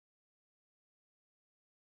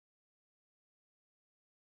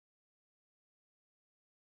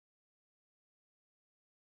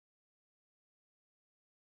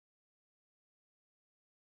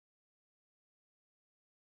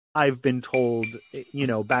I've been told,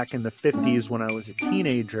 back in the 50s when I was a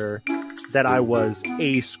teenager, that I was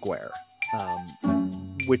A square,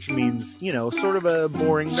 which means, sort of a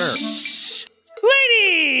boring nerd.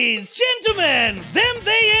 Ladies, gentlemen, them,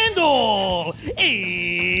 they, and all, it's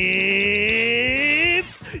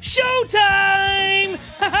showtime!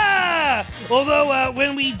 Ha-ha! Although,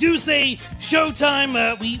 when we do say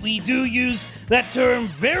showtime, we do use that term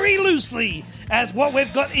very loosely, as what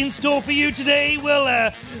we've got in store for you today, well,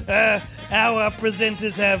 our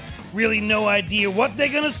presenters have really no idea what they're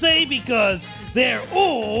gonna say because they're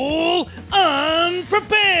all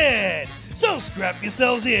unprepared. So strap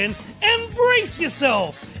yourselves in and brace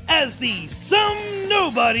yourself as the Some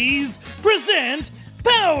Nobodies present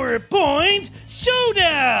PowerPoint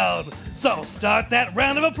Showdown. So start that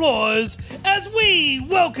round of applause as we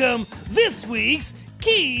welcome this week's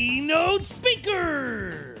keynote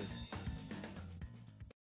speaker.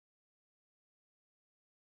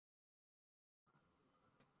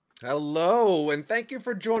 Hello, and thank you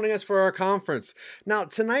for joining us for our conference. Now,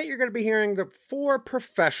 tonight you're going to be hearing the 4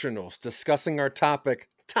 professionals discussing our topic,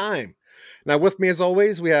 time. Now, with me as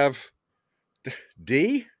always, we have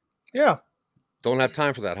D. Yeah. Don't have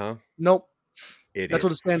time for that, huh? Nope. Idiot. That's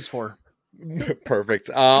what it stands for.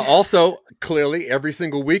 Perfect. Also, clearly, every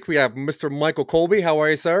single week we have Mr. Michael Colby. How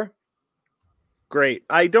are you, sir? Great.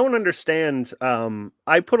 I don't understand.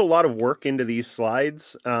 I put a lot of work into these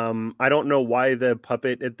slides. I don't know why the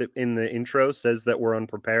puppet in the intro says that we're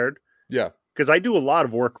unprepared. Yeah. Because I do a lot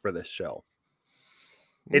of work for this show.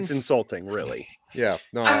 It's insulting, really. Yeah.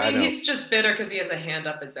 No, I mean, know. he's just bitter because he has a hand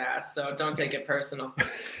up his ass, so don't take it personal.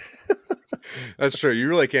 That's true. You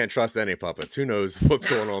really can't trust any puppets. Who knows what's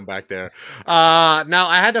going on back there? Now,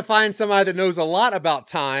 I had to find somebody that knows a lot about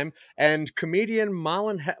time, and comedian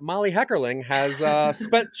Molly Heckerling has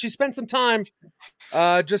spent some time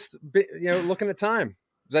looking at time.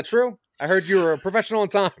 Is that true? I heard you were a professional in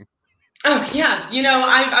time. Oh, yeah.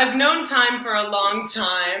 I've known time for a long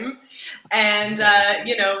time. And,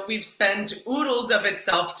 we've spent oodles of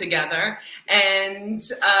itself together. And,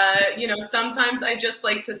 sometimes I just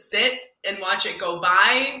like to sit and watch it go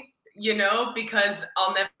by, because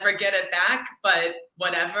I'll never get it back. But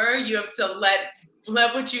whatever, you have to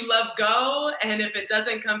let what you love go. And if it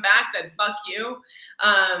doesn't come back, then fuck you.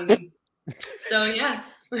 So,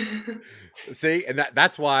 yes. See, and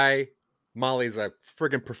that's why Molly's a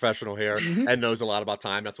friggin' professional here and knows a lot about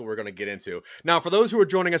time. That's what we're going to get into. Now, for those who are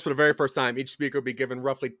joining us for the very first time, each speaker will be given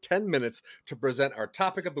roughly 10 minutes to present our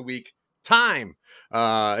topic of the week, time.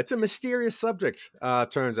 It's a mysterious subject,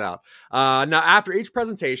 turns out. Now, after each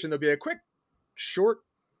presentation, there'll be a quick, short,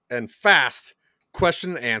 and fast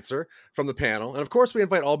question and answer from the panel. And of course, we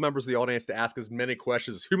invite all members of the audience to ask as many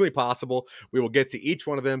questions as humanly possible. We will get to each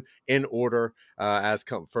one of them in order as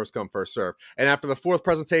first come, first serve. And after the 4th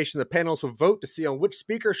presentation, the panelists will vote to see on which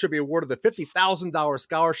speaker should be awarded the $50,000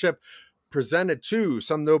 scholarship presented to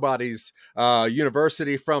Some Nobodies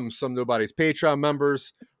University from Some Nobodies Patreon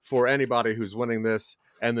members for anybody who's winning this,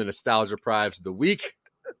 and the Nostalgia Prize of the week.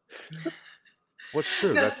 What's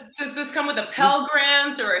true? Now, does this come with a Pell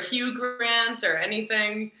Grant or a Hugh Grant or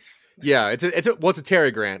anything? Yeah, it's a Terry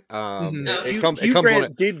Grant. Hugh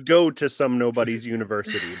Grant did go to Some Nobodies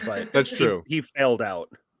University, but that's true. He failed out.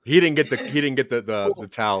 He didn't get the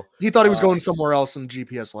towel. He thought he was going somewhere else, and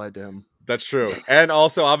GPS lied to him. That's true. And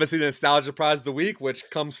also, obviously, the Nostalgia Prize of the week, which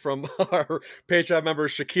comes from our Patreon member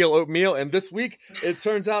Shaquille Oatmeal, and this week it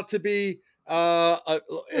turns out to be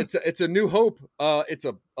it's a New Hope. It's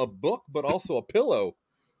a book, but also a pillow,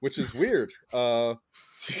 which is weird. And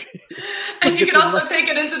you can also take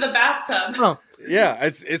it into the bathtub. Oh. Yeah,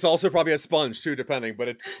 it's also probably a sponge too, depending. But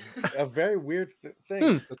it's a very weird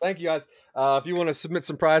thing. So thank you guys. If you want to submit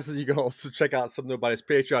some prizes, you can also check out Some Nobody's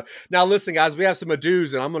Patreon. Now, listen, guys, we have some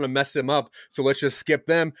ados, and I'm going to mess them up. So let's just skip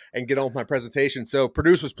them and get on with my presentation. So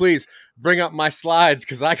producers, please bring up my slides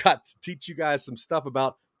because I got to teach you guys some stuff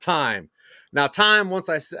about time. Now, time, once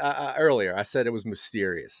earlier, I said it was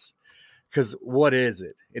mysterious. Because what is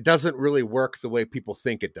it? It doesn't really work the way people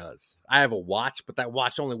think it does. I have a watch, but that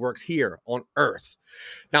watch only works here on Earth.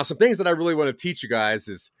 Now, some things that I really want to teach you guys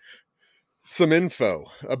is some info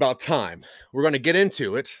about time. We're going to get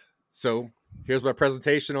into it. So here's my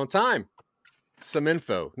presentation on time. Some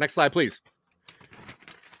info. Next slide, please.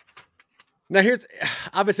 Now,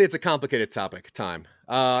 obviously, it's a complicated topic, time.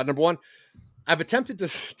 Number one, I've attempted to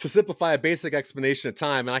simplify a basic explanation of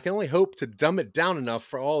time, and I can only hope to dumb it down enough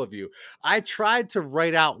for all of you. I tried to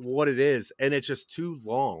write out what it is, and it's just too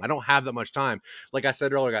long. I don't have that much time. Like I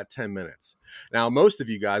said earlier, I got 10 minutes. Now, most of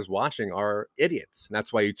you guys watching are idiots, and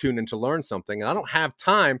that's why you tune in to learn something, and I don't have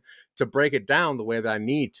time to break it down the way that I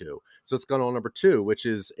need to. So let's go on number 2, which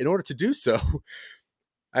is, in order to do so,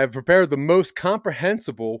 I have prepared the most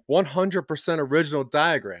comprehensible 100% original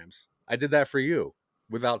diagrams. I did that for you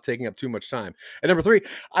without taking up too much time. And number 3,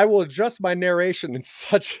 I will adjust my narration in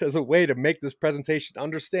such as a way to make this presentation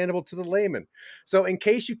understandable to the layman. So in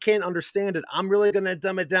case you can't understand it, I'm really going to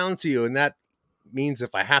dumb it down to you. And that means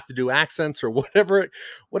if I have to do accents or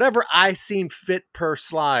whatever I seem fit per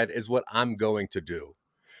slide is what I'm going to do.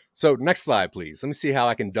 So next slide, please. Let me see how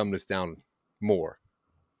I can dumb this down more.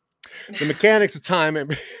 The mechanics of time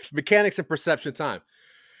and mechanics and perception of time.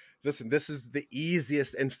 Listen, this is the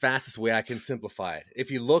easiest and fastest way I can simplify it.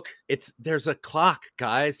 If you look, there's a clock,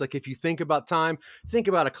 guys. Like if you think about time, think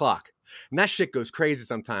about a clock. And that shit goes crazy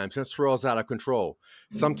sometimes and it swirls out of control.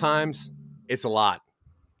 Sometimes it's a lot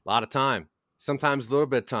of time. Sometimes a little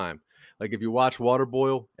bit of time. Like if you watch water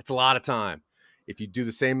boil, it's a lot of time. If you do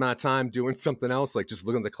the same amount of time doing something else, like just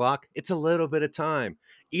looking at the clock, it's a little bit of time.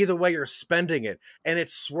 Either way, you're spending it and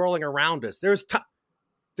it's swirling around us. There's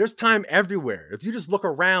time everywhere. If you just look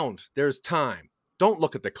around, there's time. Don't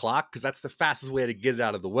look at the clock because that's the fastest way to get it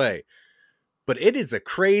out of the way. But it is a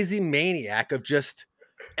crazy maniac of just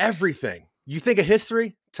everything. You think of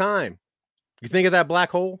history, time. You think of that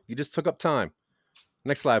black hole, you just took up time.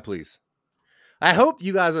 Next slide, please. I hope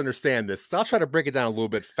you guys understand this. So I'll try to break it down a little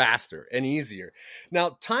bit faster and easier.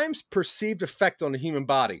 Now, time's perceived effect on the human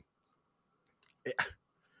body.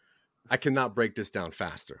 I cannot break this down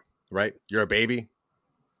faster, right? You're a baby.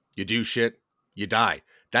 You do shit, you die.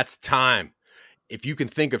 That's time. If you can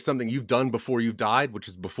think of something you've done before you've died, which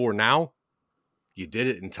is before now, you did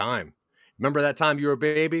it in time. Remember that time you were a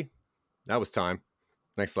baby? That was time.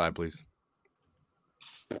 Next slide, please.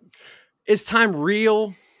 Is time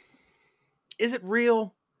real? Is it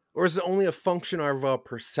real? Or is it only a function of our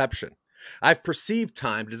perception? I've perceived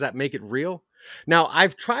time. Does that make it real? Now,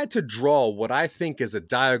 I've tried to draw what I think is a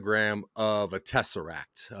diagram of a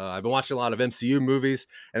tesseract. I've been watching a lot of MCU movies,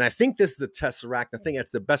 and I think this is a tesseract. I think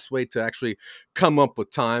that's the best way to actually come up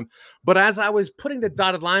with time. But as I was putting the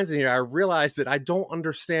dotted lines in here, I realized that I don't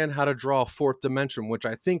understand how to draw a fourth dimension, which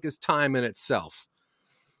I think is time in itself.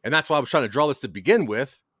 And that's why I was trying to draw this to begin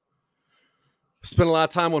with. Spent a lot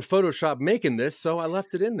of time on Photoshop making this, so I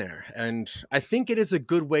left it in there. And I think it is a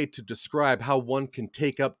good way to describe how one can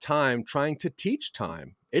take up time trying to teach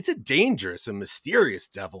time. It's a dangerous and mysterious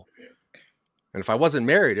devil. And if I wasn't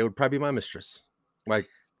married, it would probably be my mistress. Like,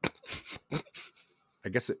 I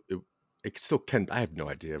guess it still can. I have no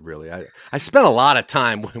idea, really. I spent a lot of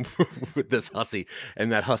time with this hussy,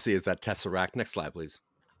 and that hussy is that tesseract. Next slide, please.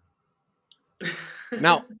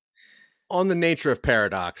 Now, on the nature of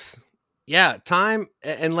paradox. Yeah, time,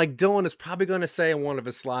 and like Dylan is probably going to say in one of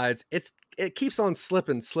his slides, it keeps on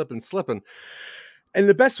slipping. And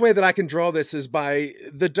the best way that I can draw this is by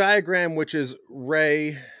the diagram, which is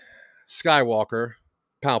Rey Skywalker,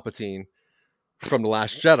 Palpatine, from The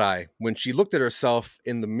Last Jedi, when she looked at herself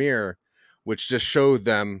in the mirror, which just showed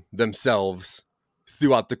themselves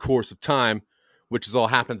throughout the course of time, which has all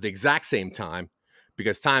happened at the exact same time,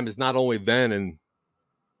 because time is not only then and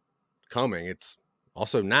coming, it's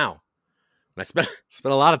also now. And I spent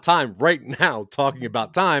a lot of time right now talking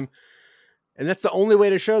about time. And that's the only way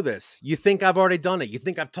to show this. You think I've already done it. You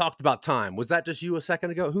think I've talked about time. Was that just you a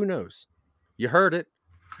second ago? Who knows? You heard it.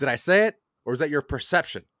 Did I say it? Or is that your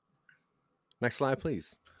perception? Next slide,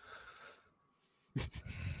 please.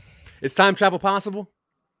 Is time travel possible?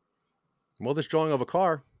 Well, this drawing of a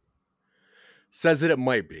car says that it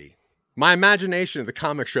might be. My imagination of the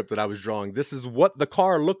comic strip that I was drawing, this is what the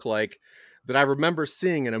car looked like that I remember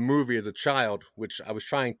seeing in a movie as a child, which I was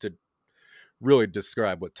trying to really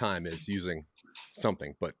describe what time is using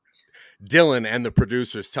something. But Dylan and the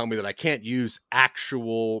producers tell me that I can't use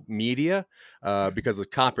actual media because of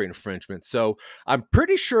copyright infringement. So I'm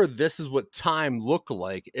pretty sure this is what time looked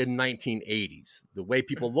like in 1980s. The way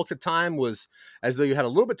people looked at time was as though you had a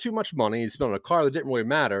little bit too much money, you spent on a car that didn't really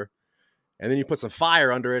matter, and then you put some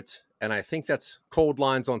fire under it, and I think that's cold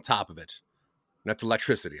lines on top of it. That's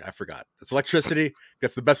electricity. I forgot. It's electricity.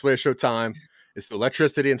 That's the best way to show time. It's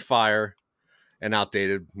electricity and fire and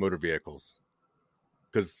outdated motor vehicles.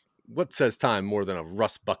 Because what says time more than a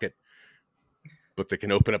rust bucket, but they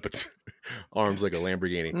can open up its arms like a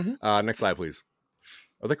Lamborghini? Mm-hmm. Next slide, please.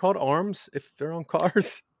 Are they called arms if they're on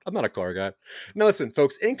cars? I'm not a car guy. No, listen,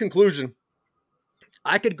 folks. In conclusion,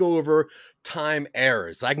 I could go over time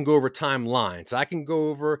errors. I can go over timelines. I can go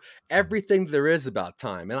over everything there is about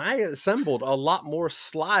time. And I assembled a lot more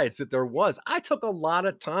slides that there was. I took a lot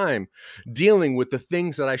of time dealing with the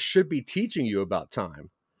things that I should be teaching you about time.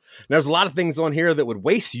 There's a lot of things on here that would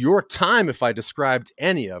waste your time if I described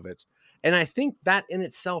any of it. And I think that in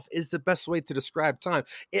itself is the best way to describe time.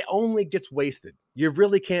 It only gets wasted. You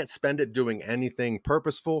really can't spend it doing anything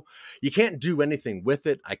purposeful. You can't do anything with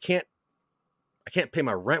it. I can't pay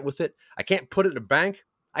my rent with it. I can't put it in a bank.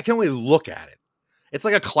 I can only look at it. It's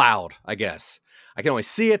like a cloud, I guess. I can only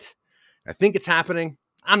see it. I think it's happening.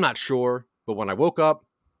 I'm not sure. But when I woke up,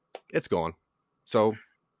 it's gone. So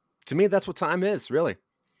to me, that's what time is, really.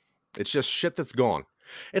 It's just shit that's gone.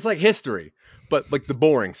 It's like history, but like the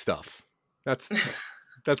boring stuff. That's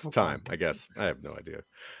time, I guess. I have no idea.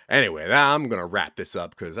 Anyway, I'm going to wrap this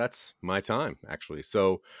up because that's my time, actually.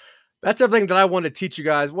 So that's everything that I want to teach you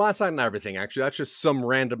guys. Well, that's not everything, actually. That's just some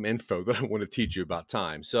random info that I want to teach you about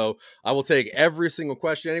time. So I will take every single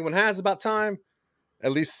question anyone has about time,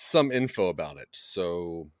 at least some info about it.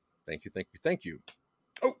 So thank you.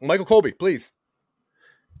 Oh, Michael Colby, please.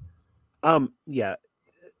 Yeah.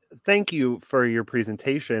 Thank you for your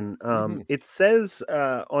presentation. It says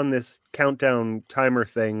on this countdown timer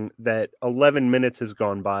thing that 11 minutes has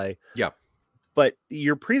gone by. Yeah. But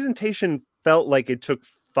your presentation felt like it took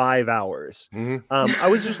 5 hours. I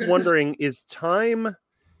was just wondering, is time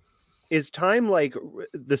like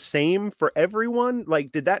the same for everyone?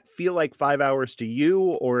 Like, did that feel like 5 hours to you,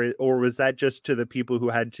 or was that just to the people who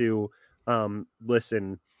had to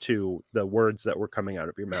listen to the words that were coming out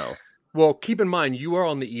of your mouth? Well, keep in mind, you are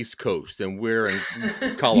on the East Coast and we're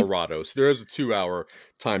in Colorado. So there is a 2-hour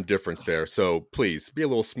time difference there. So please be a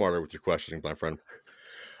little smarter with your questioning, my friend.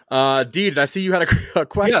 Deed, I see you had a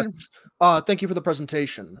question. Yes. Thank you for the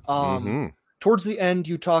presentation. Towards the end,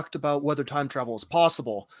 you talked about whether time travel is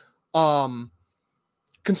possible.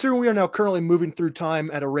 Considering we are now currently moving through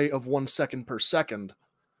time at a rate of 1 second per second,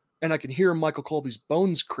 and I can hear Michael Colby's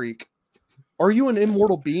bones creak, are you an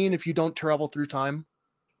immortal being if you don't travel through time?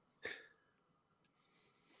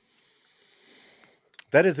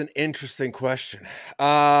 That is an interesting question.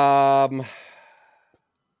 Yeah.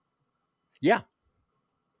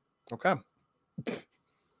 Okay.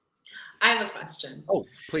 I have a question. Oh,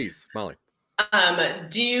 please, Molly.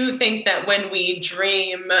 Do you think that when we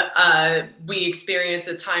dream, we experience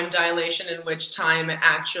a time dilation in which time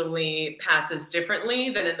actually passes differently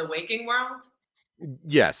than in the waking world?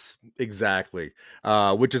 Yes, exactly.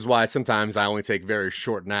 Which is why sometimes I only take very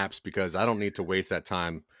short naps because I don't need to waste that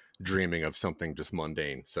time dreaming of something just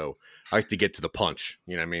mundane. So I like to get to the punch.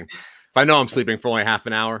 You know what I mean? If I know I'm sleeping for only half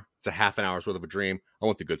an hour, it's a half an hour's worth of a dream. I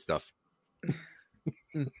want the good stuff.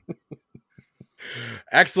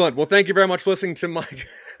 Excellent. Well, thank you very much for listening to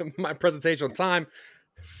my presentation on time.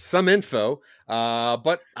 Some info,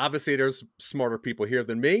 but obviously there's smarter people here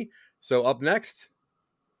than me. So up next,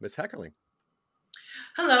 Miss Heckerling.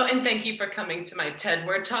 Hello, and thank you for coming to my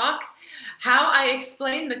TED-Word talk. How I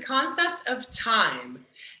explain the concept of time.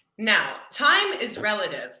 Now, time is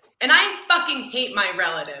relative, and I fucking hate my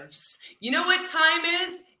relatives. You know what time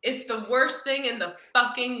is? It's the worst thing in the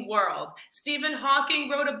fucking world. Stephen Hawking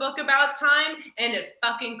wrote a book about time, and it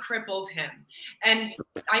fucking crippled him. And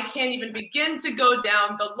I can't even begin to go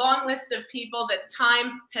down the long list of people that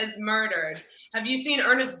time has murdered. Have you seen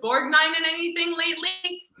Ernest Borgnine in anything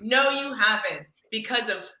lately? No, you haven't, because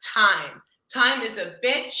of time. Time is a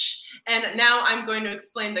bitch, and now I'm going to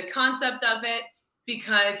explain the concept of it,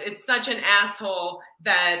 because it's such an asshole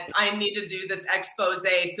that I need to do this expose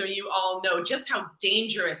so you all know just how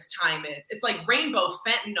dangerous time is. It's like rainbow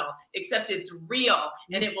fentanyl, except it's real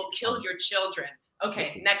and it will kill your children.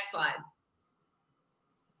 Okay, next slide.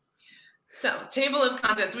 So, table of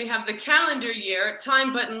contents. We have the calendar year,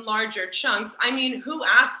 time but in larger chunks. I mean, who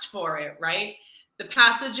asked for it, right? The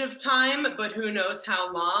passage of time, but who knows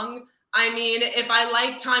how long. I mean, if I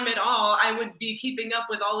liked time at all, I would be keeping up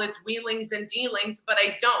with all its wheelings and dealings, but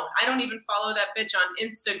I don't. I don't even follow that bitch on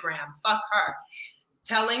Instagram. Fuck her.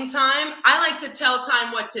 Telling time? I like to tell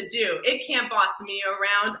time what to do. It can't boss me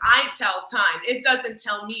around. I tell time. It doesn't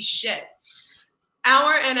tell me shit.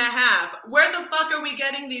 Hour and a half. Where the fuck are we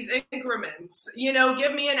getting these increments? You know,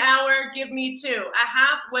 give me an hour, give me 2. A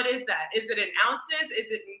half, what is that? Is it in ounces?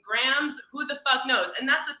 Is it in grams? Who the fuck knows? And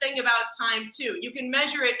that's the thing about time too. You can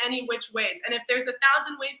measure it any which ways. And if there's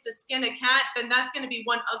 1,000 ways to skin a cat, then that's going to be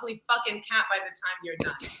one ugly fucking cat by the time you're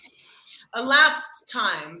done. Elapsed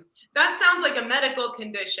time. That sounds like a medical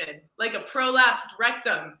condition, like a prolapsed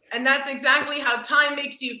rectum. And that's exactly how time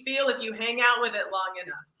makes you feel if you hang out with it long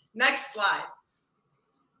enough. Next slide.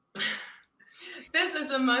 This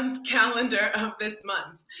is a month calendar of this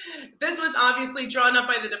month. This was obviously drawn up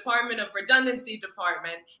by the Department of Redundancy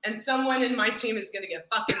Department, and someone in my team is going to get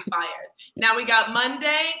fucking fired. Now we got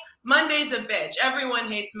Monday. Monday's a bitch.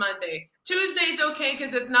 Everyone hates Monday. Tuesday's okay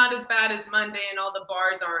because it's not as bad as Monday and all the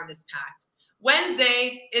bars aren't as packed.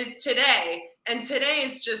 Wednesday is today, and today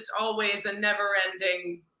is just always a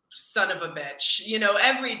never-ending son of a bitch.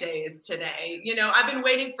 Every day is today. I've been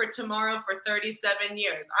waiting for tomorrow for 37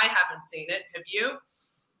 years. I haven't seen it. Have you?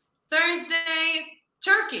 Thursday,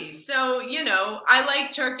 turkey. So, I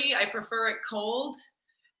like turkey. I prefer it cold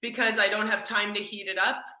because I don't have time to heat it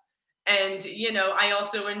up. And, I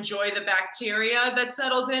also enjoy the bacteria that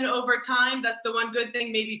settles in over time. That's the one good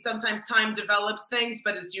thing. Maybe sometimes time develops things,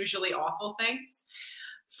 but it's usually awful things.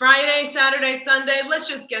 Friday, Saturday, Sunday, let's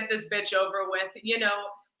just get this bitch over with.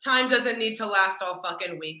 Time doesn't need to last all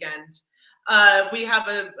fucking weekend. We have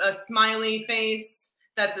a smiley face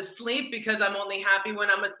that's asleep because I'm only happy when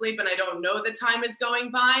I'm asleep and I don't know the time is going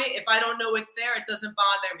by. If I don't know it's there, it doesn't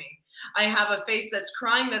bother me. I have a face that's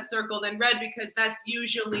crying that's circled in red because that's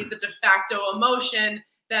usually the de facto emotion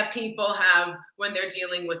that people have when they're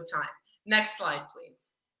dealing with time. Next slide,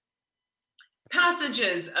 please.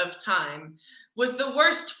 Passages of Time was the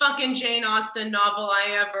worst fucking Jane Austen novel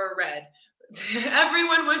I ever read.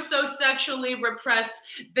 Everyone was so sexually repressed,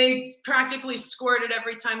 they practically squirted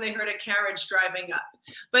every time they heard a carriage driving up.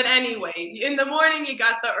 But anyway, in the morning, you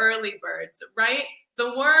got the early birds, right?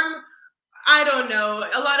 The worm, I don't know.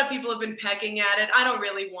 A lot of people have been pecking at it. I don't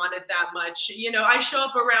really want it that much. I show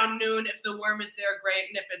up around noon. If the worm is there, great.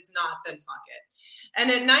 And if it's not, then fuck it.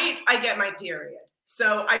 And at night, I get my period.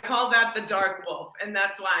 So I call that the dark wolf. And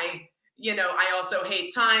that's why I also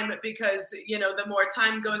hate time because, the more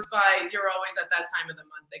time goes by, you're always at that time of the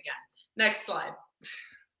month again. Next slide.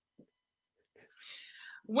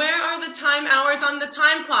 Where are the time hours on the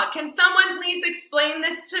time clock? Can someone please explain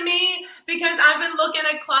this to me? Because I've been looking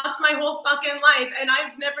at clocks my whole fucking life and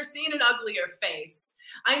I've never seen an uglier face.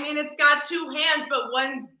 I mean, it's got two hands, but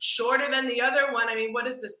one's shorter than the other one. I mean, what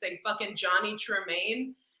is this thing? Fucking Johnny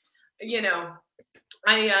Tremaine?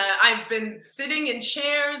 I've been sitting in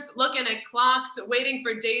chairs, looking at clocks, waiting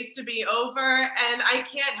for days to be over, and I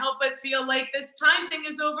can't help but feel like this time thing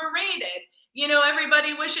is overrated.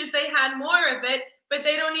 Everybody wishes they had more of it, but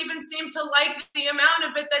they don't even seem to like the amount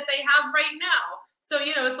of it that they have right now. So,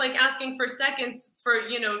 it's like asking for seconds for,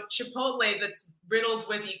 Chipotle that's riddled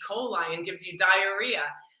with E. coli and gives you diarrhea.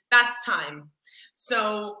 That's time.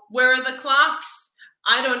 So where are the clocks?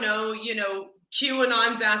 I don't know,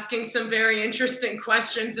 QAnon's asking some very interesting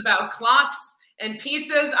questions about clocks and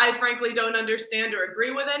pizzas. I frankly don't understand or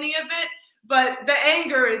agree with any of it, but the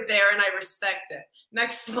anger is there and I respect it.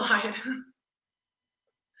 Next slide.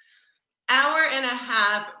 Hour and a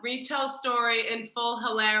half, retell story in full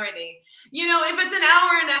hilarity. If it's an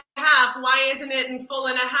hour and a half, why isn't it in full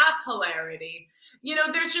and a half hilarity?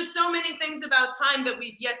 There's just so many things about time that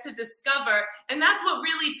we've yet to discover, and that's what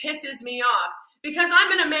really pisses me off. Because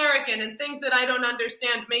I'm an American and things that I don't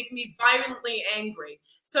understand make me violently angry.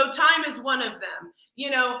 So time is one of them.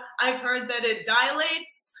 I've heard that it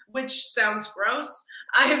dilates, which sounds gross.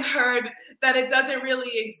 I've heard that it doesn't really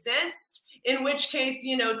exist, in which case,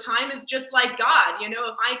 time is just like God.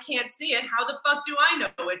 If I can't see it, how the fuck do I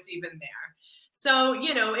know it's even there? So,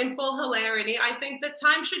 in full hilarity, I think that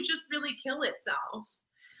time should just really kill itself.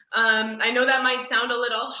 I know that might sound a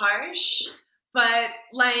little harsh, but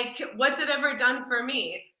what's it ever done for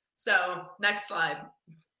me? So next slide.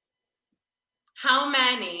 How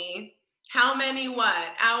many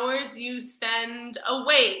what? Hours you spend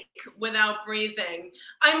awake without breathing?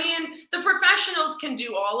 I mean, the professionals can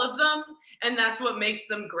do all of them, and that's what makes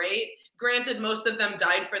them great. Granted, most of them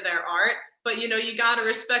died for their art, but you gotta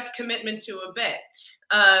respect commitment to a bit.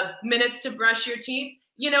 Minutes to brush your teeth.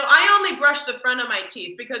 I only brush the front of my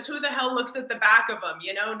teeth because who the hell looks at the back of them?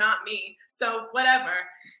 Not me. So whatever.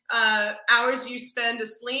 Hours you spend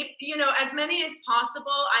asleep, as many as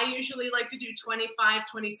possible. I usually like to do 25,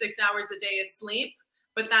 26 hours a day of sleep,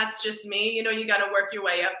 but that's just me. You got to work your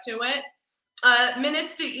way up to it.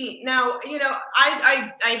 Minutes to eat. Now,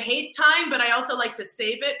 I hate time, but I also like to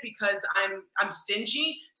save it because I'm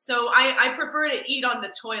stingy. So I prefer to eat on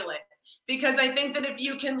the toilet. Because I think that if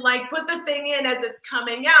you can put the thing in as it's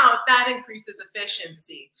coming out, that increases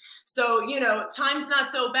efficiency. So, time's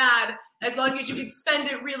not so bad as long as you can spend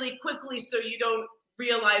it really quickly so you don't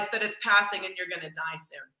realize that it's passing and you're going to die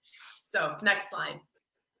soon. So next slide.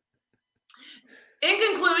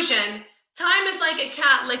 In conclusion, time is like a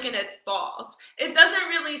cat licking its balls. It doesn't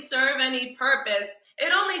really serve any purpose.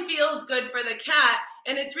 It only feels good for the cat,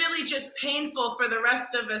 and it's really just painful for the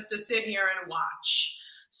rest of us to sit here and watch.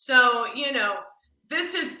 So,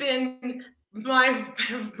 this has been my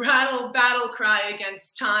battle cry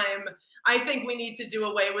against time. I think we need to do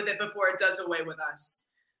away with it before it does away with us.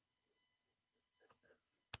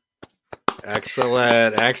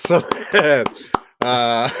 Excellent. I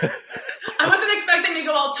wasn't expecting to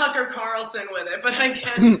go all Tucker Carlson with it, but I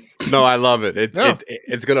guess. No, I love it.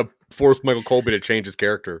 It's going to force Michael Colby to change his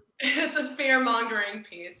character. It's a fear-mongering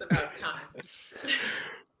piece about time.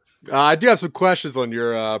 I do have some questions on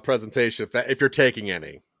your presentation, if you're taking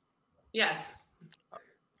any. Yes.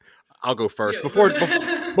 I'll go first. Before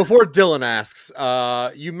Dylan asks,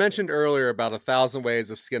 you mentioned earlier about 1,000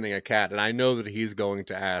 ways of skinning a cat, and I know that he's going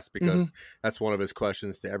to ask because that's one of his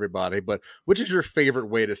questions to everybody. But which is your favorite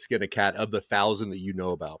way to skin a cat of the 1,000 that you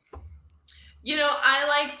know about? I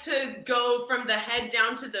like to go from the head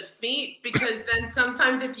down to the feet because then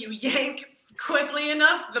sometimes if you yank quickly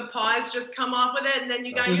enough, the paws just come off with it, and then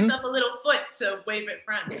you got yourself a little foot to wave at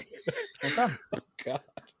friends. Oh, God.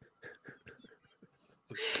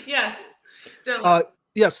 Yes. Dylan.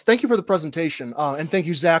 Yes, thank you for the presentation. And thank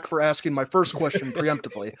you, Zach, for asking my first question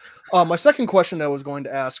preemptively. My second question I was going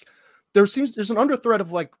to ask, there's an underthread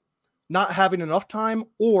of like not having enough time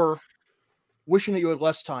or wishing that you had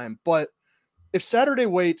less time. But if Saturday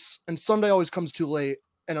waits and Sunday always comes too late,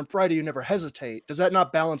 and on Friday you never hesitate, does that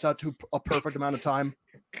not balance out to a perfect amount of time?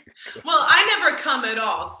 Well, I never come at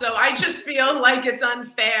all, so I just feel like it's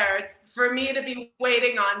unfair for me to be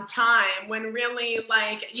waiting on time when really,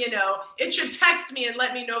 it should text me and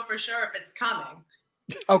let me know for sure if it's coming.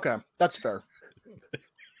 Okay, that's fair.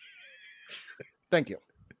 Thank you.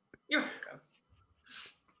 You're welcome.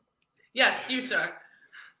 Yes, you, sir.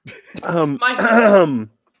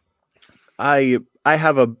 I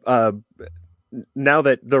have a now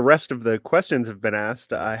that the rest of the questions have been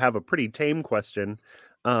asked, I have a pretty tame question.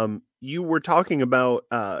 You were talking about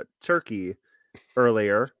turkey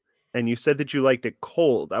earlier, and you said that you liked it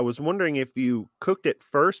cold. I was wondering if you cooked it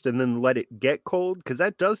first and then let it get cold, because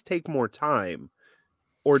that does take more time.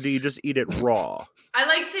 Or do you just eat it raw? I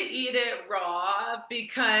like to eat it raw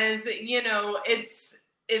because,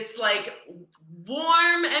 it's like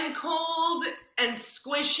warm and cold and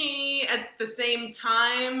squishy at the same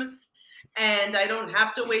time. And I don't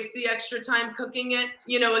have to waste the extra time cooking it.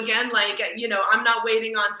 I'm not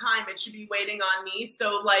waiting on time. It should be waiting on me.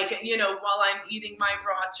 So while I'm eating my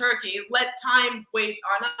raw turkey, let time wait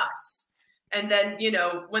on us. And then,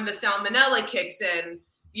 when the salmonella kicks in,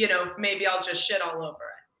 maybe I'll just shit all over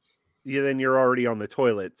it. Yeah, then you're already on the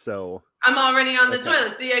toilet, so. I'm already on the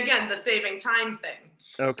toilet. See, again, the saving time thing.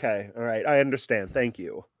 Okay. All right. I understand. Thank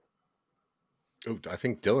you. Oh, I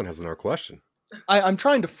think Dylan has another question. I'm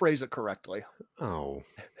trying to phrase it correctly. Oh.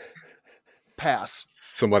 Pass.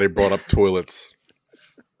 Somebody brought up toilets.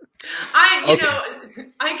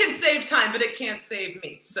 I can save time, but it can't save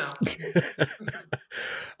me, so.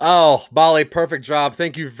 Oh, Molly, perfect job.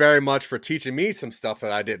 Thank you very much for teaching me some stuff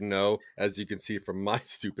that I didn't know, as you can see from my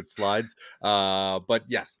stupid slides. But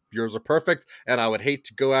yes, yours are perfect, and I would hate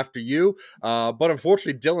to go after you, but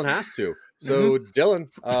unfortunately, Dylan has to. So, Dylan,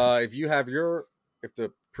 if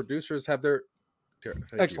the producers have their...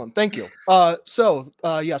 Excellent. Thank you.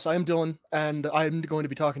 Yes, I am Dylan, and I'm going to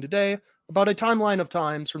be talking today about a timeline of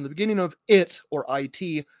times from the beginning of IT, or IT,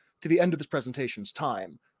 to the end of this presentation's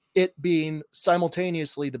time. It being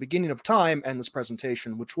simultaneously the beginning of time and this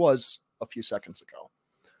presentation, which was a few seconds ago.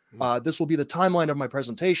 This will be the timeline of my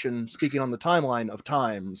presentation, speaking on the timeline of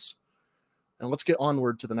times. And let's get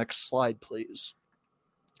onward to the next slide, please.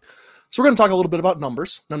 So we're going to talk a little bit about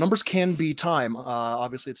numbers. Now, numbers can be time.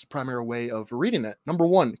 Obviously, it's the primary way of reading it. Number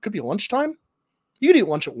one, it could be lunchtime. You could eat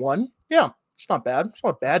lunch at 1. Yeah, it's not bad. It's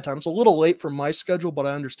not a bad time. It's a little late for my schedule, but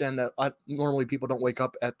I understand that normally people don't wake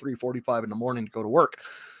up at 3:45 in the morning to go to work.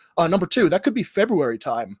 Number 2, that could be February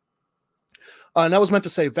time. And that was meant to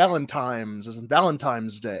say Valentine's, as in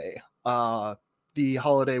Valentine's Day, the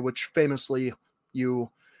holiday which famously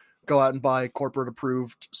you go out and buy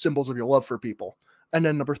corporate-approved symbols of your love for people. And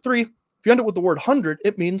then number 3, if you end it with the word 100,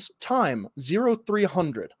 it means time,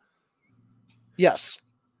 0300. Yes,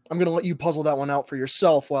 I'm going to let you puzzle that one out for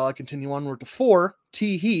yourself while I continue onward to 4,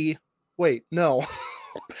 tee-hee. Wait, no.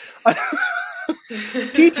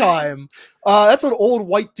 Tea time. That's what old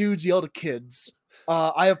white dudes yell to kids.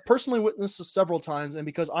 I have personally witnessed this several times, and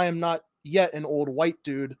because I am not yet an old white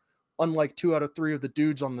dude, unlike 2 out of 3 of the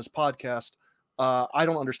dudes on this podcast, I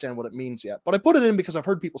don't understand what it means yet. But I put it in because I've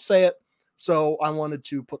heard people say it. So I wanted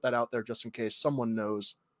to put that out there just in case someone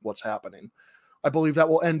knows what's happening. I believe that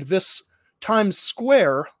will end this Times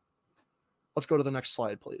Square. Let's go to the next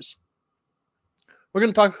slide, please. We're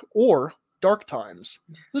going to talk, or dark times.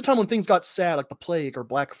 This is a time when things got sad, like the plague or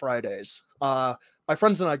Black Fridays. My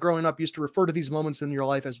friends and I growing up used to refer to these moments in your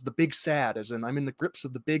life as the big sad, as in I'm in the grips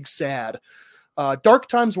of the big sad. Dark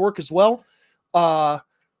times work as well.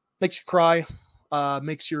 Makes you cry,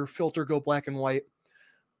 makes your filter go black and white,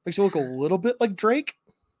 makes you look a little bit like Drake.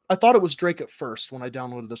 I thought it was Drake at first when I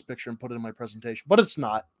downloaded this picture and put it in my presentation, but it's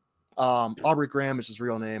not. Aubrey Graham is his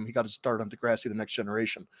real name. He got his start on Degrassi: The Next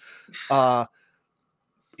Generation.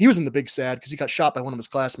 He was in the big sad because he got shot by one of his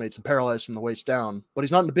classmates and paralyzed from the waist down. But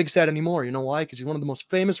he's not in the big sad anymore. You know why? Because he's one of the most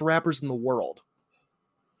famous rappers in the world.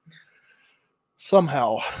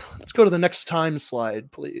 Somehow. Let's go to the next time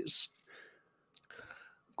slide, please.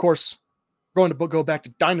 Of course, we're going to go back to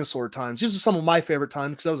dinosaur times. These are some of my favorite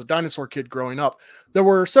times because I was a dinosaur kid growing up. There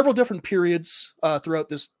were several different periods throughout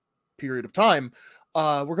this period of time.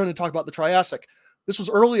 We're going to talk about the Triassic. This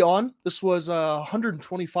was early on. This was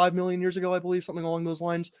 125 million years ago, I believe, something along those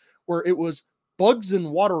lines, where it was bugs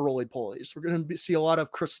and water roly-polies. We're going to see a lot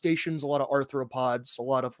of crustaceans, a lot of arthropods, a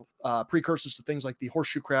lot of precursors to things like the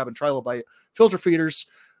horseshoe crab and trilobite, filter feeders,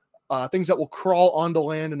 things that will crawl onto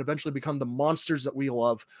land and eventually become the monsters that we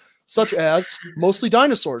love, such as mostly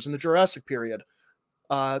dinosaurs in the Jurassic period.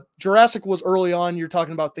 Jurassic was early on. You're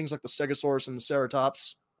talking about things like the Stegosaurus and the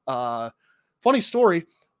Ceratops. Funny story,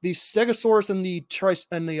 the Stegosaurus and the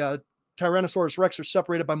Tyrannosaurus Rex are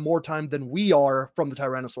separated by more time than we are from the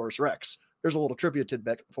Tyrannosaurus Rex. There's a little trivia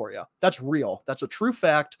tidbit for you. That's real. That's a true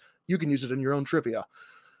fact. You can use it in your own trivia.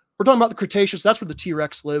 We're talking about the Cretaceous. That's where the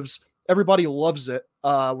T-Rex lives. Everybody loves it.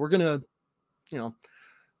 We're going to,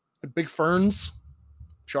 big ferns,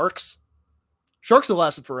 sharks. Sharks have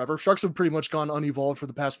lasted forever. Sharks have pretty much gone unevolved for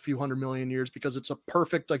the past few 100 million years because it's a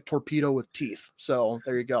perfect torpedo with teeth. So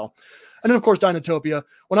there you go. And then, of course, Dinotopia.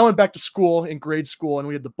 When I went back to school in grade school and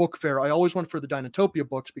we had the book fair, I always went for the Dinotopia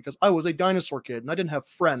books because I was a dinosaur kid and I didn't have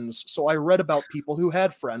friends. So I read about people who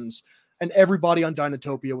had friends, and everybody on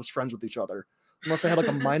Dinotopia was friends with each other. Unless I had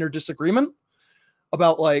a minor disagreement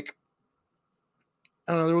about I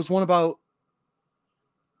don't know, there was one about,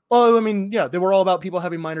 they were all about people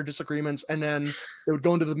having minor disagreements, and then they would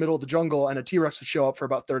go into the middle of the jungle, and a T-Rex would show up for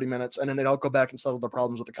about 30 minutes, and then they'd all go back and settle their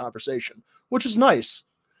problems with the conversation, which is nice.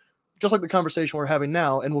 Just like the conversation we're having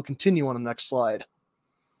now, and we'll continue on the next slide.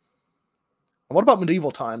 And what about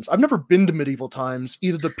medieval times? I've never been to medieval times,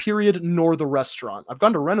 either the period nor the restaurant. I've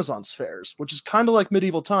gone to Renaissance fairs, which is kind of like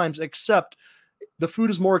medieval times, except the food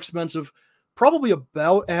is more expensive, probably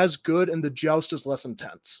about as good, and the joust is less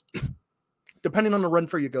intense. Depending on the run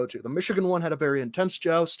fair you go to. The Michigan one had a very intense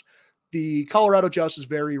joust. The Colorado joust is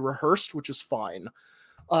very rehearsed, which is fine.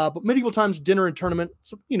 But medieval times, dinner and tournament,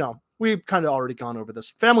 so, we've kind of already gone over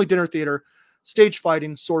this. Family dinner theater, stage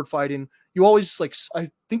fighting, sword fighting. You always,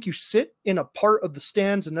 I think you sit in a part of the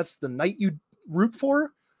stands, and that's the knight you root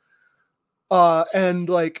for. And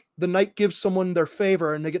the knight gives someone their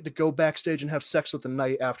favor, and they get to go backstage and have sex with the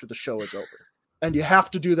knight after the show is over. And you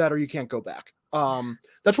have to do that or you can't go back.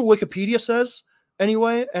 That's what Wikipedia says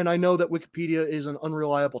anyway. And I know that Wikipedia is an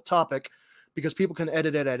unreliable topic because people can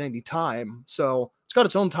edit it at any time. So it's got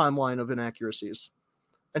its own timeline of inaccuracies.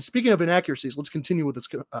 And speaking of inaccuracies, let's continue with this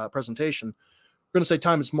presentation. We're going to say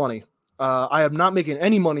time is money. I am not making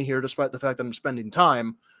any money here, despite the fact that I'm spending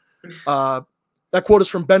time. That quote is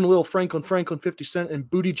from Ben Lil, Franklin, 50 Cent, and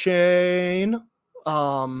Booty Chain.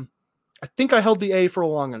 I think I held the A for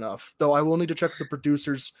long enough, though I will need to check with the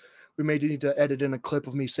producers. We may need to edit in a clip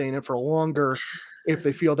of me saying it for longer if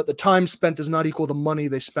they feel that the time spent does not equal the money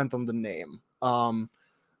they spent on the name.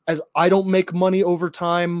 As I don't make money over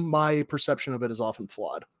time, my perception of it is often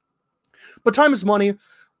flawed. But time is money.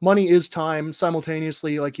 Money is time.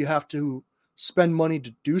 Simultaneously, you have to spend money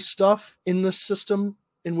to do stuff in this system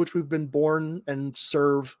in which we've been born and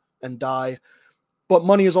serve and die. But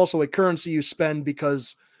money is also a currency you spend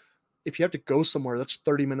because if you have to go somewhere, that's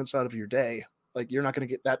 30 minutes out of your day. You're not going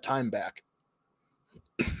to get that time back.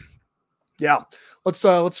 Yeah.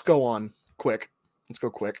 Let's go on quick. Let's go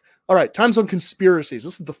quick. All right. Time zone conspiracies.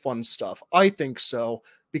 This is the fun stuff. I think so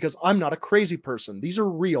because I'm not a crazy person. These are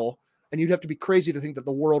real, and you'd have to be crazy to think that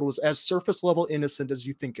the world was as surface level innocent as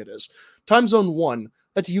you think it is. Time zone 1.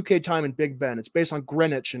 That's UK time in Big Ben. It's based on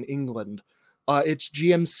Greenwich in England. It's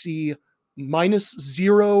GMC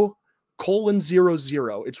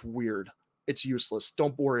 -0:00. It's weird. It's useless.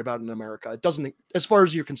 Don't worry about it in America. It doesn't, as far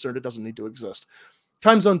as you're concerned, it doesn't need to exist.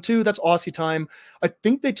 Time zone 2, that's Aussie time. I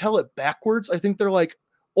think they tell it backwards. I think they're like,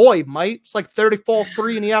 oi, mate, it's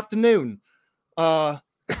 34:03 in the afternoon. Or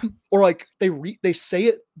they say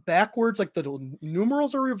it backwards, the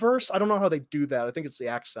numerals are reversed. I don't know how they do that. I think it's the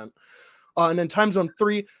accent. And then time zone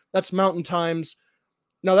 3, that's mountain times.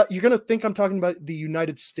 Now that you're gonna think I'm talking about the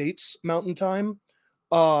United States Mountain Time,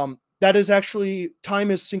 that is actually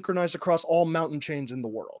time is synchronized across all mountain chains in the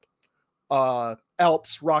world.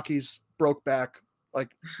 Alps, Rockies, Brokeback,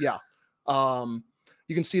 like yeah.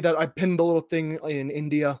 You can see that I pinned the little thing in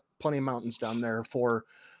India. Plenty of mountains down there for,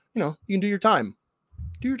 you can do your time.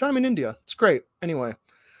 Do your time in India. It's great. Anyway,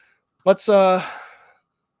 let's I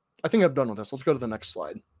think I'm done with this. Let's go to the next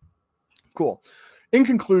slide. Cool. In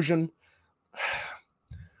conclusion,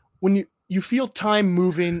 when you feel time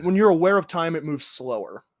moving, when you're aware of time, it moves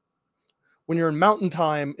slower. When you're in mountain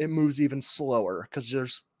time, it moves even slower because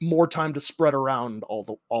there's more time to spread around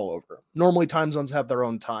all over. Normally, time zones have their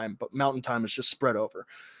own time, but mountain time is just spread over.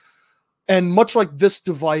 And much like this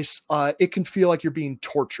device, it can feel like you're being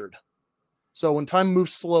tortured. So when time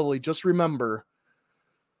moves slowly, just remember,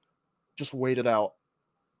 just wait it out.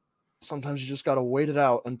 Sometimes you just got to wait it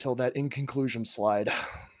out until that in conclusion slide.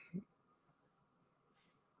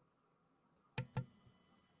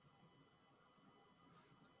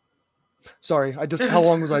 Sorry, how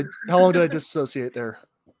long did I dissociate there?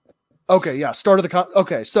 Okay, yeah, start of the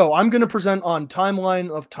okay, so I'm going to present on timeline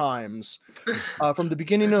of times from the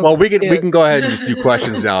beginning of. Well, we can go ahead and just do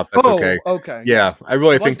questions now if that's okay. Okay. Yeah, yes. I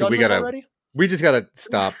really Have think I that already? we just gotta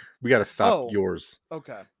stop. We gotta stop yours.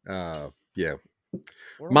 Okay. Yeah.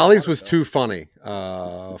 Where Molly's do I was go? too funny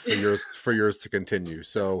for yours to continue.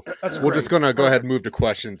 So That's we're great. just gonna go ahead and move to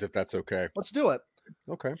questions if that's okay. Let's do it.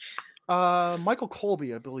 Okay. Michael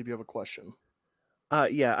Colby, I believe you have a question.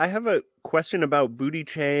 Yeah, I have a question about booty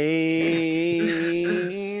chain.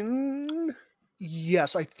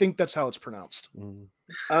 Yes, I think that's how it's pronounced.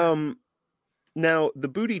 Now the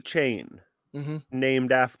booty chain,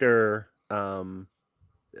 named after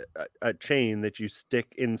a chain that you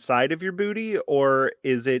stick inside of your booty, or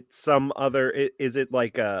is it some other? Is it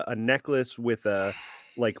like a necklace with a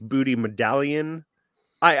like booty medallion?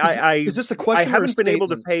 Is this a question? I haven't or a been able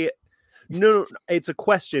to statement? pay. No, it's a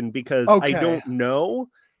question because Okay. I don't know.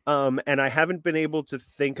 And I haven't been able to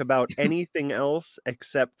think about anything else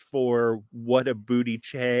except for what a booty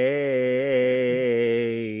chain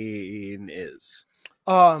is.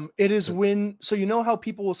 It is when, so you know how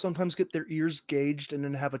people will sometimes get their ears gauged and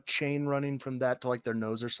then have a chain running from that to like their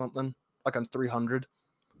nose or something, like on 300.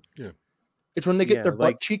 Yeah. It's when they get their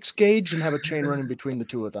like butt cheeks gauged and have a chain running between the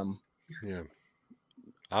two of them. Yeah.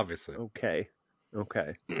 Obviously. Okay.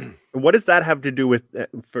 What does that have to do with?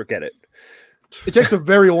 Forget it. It takes a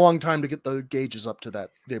very long time to get the gauges up to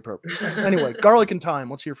the appropriate size. Anyway, garlic and thyme.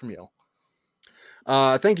 Let's hear from you.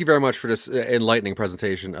 Thank you very much for this enlightening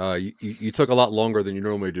presentation. You took a lot longer than you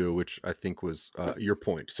normally do, which I think was your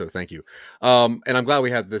point. So thank you. And I'm glad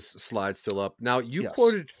we have this slide still up. Now, you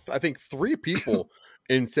quoted, I think, 3 people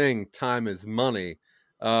in saying time is money.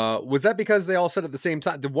 Was that because they all said it at the same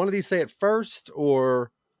time? Did one of these say it first?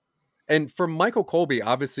 Or, and for Michael Colby,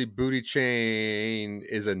 obviously booty chain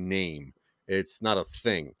is a name. It's not a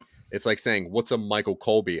thing. It's like saying, what's a Michael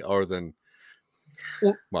Colby other than...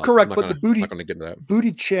 Well, correct, but the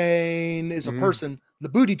booty chain is a Mhm. person. The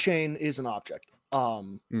booty chain is an object.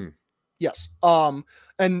 Yes.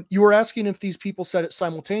 And you were asking if these people said it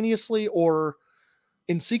simultaneously or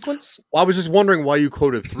in sequence? Well, I was just wondering why you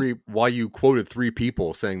quoted 3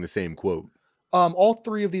 people saying the same quote. All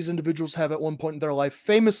 3 of these individuals have at one point in their life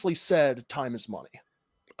famously said time is money.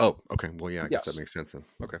 Oh, okay. Well, yeah, I guess that makes sense then.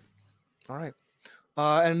 Okay. All right.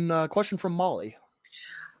 And a question from Molly.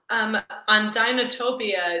 On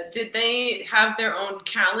Dinotopia, did they have their own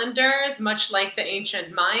calendars, much like the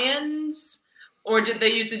ancient Mayans? Or did they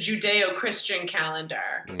use the Judeo-Christian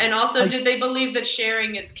calendar? And also, did they believe that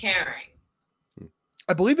sharing is caring?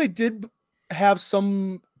 I believe they did have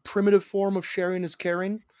some primitive form of sharing is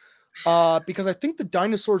caring. Because I think the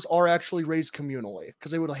dinosaurs are actually raised communally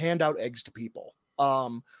because they would hand out eggs to people.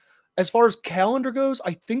 As far as calendar goes,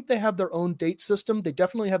 I think they have their own date system. They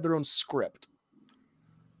definitely have their own script.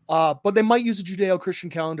 But they might use a Judeo-Christian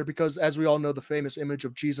calendar because, as we all know, the famous image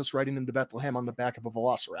of Jesus riding into Bethlehem on the back of a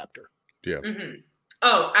velociraptor. Yeah. Mm-hmm.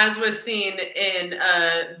 Oh, as was seen in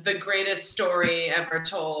the greatest story ever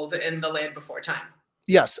told in The Land Before Time.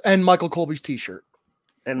 Yes, and Michael Colby's T-shirt.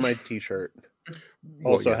 And my T-shirt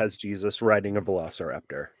also has Jesus riding a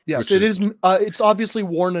velociraptor. Yes, it is. It's obviously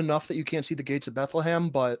worn enough that you can't see the gates of Bethlehem,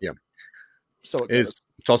 but yeah. So it is.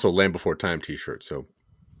 It's also a Land Before Time T-shirt, so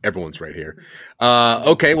everyone's right here.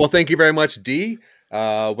 Okay, well, thank you very much, D.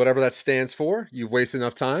 Whatever that stands for. You've wasted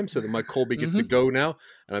enough time so that Mike Colby gets to go now,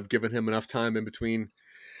 and I've given him enough time in between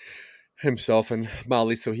himself and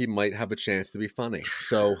Molly so he might have a chance to be funny.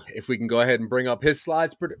 So if we can go ahead and bring up his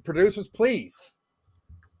slides, producers, please.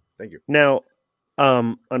 Thank you. Now,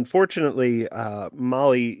 Unfortunately,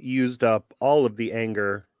 Molly used up all of the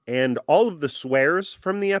anger and all of the swears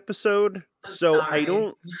from the episode. I'm So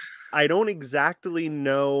sorry. I don't exactly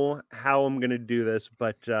know how I'm gonna do this,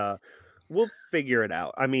 but we'll figure it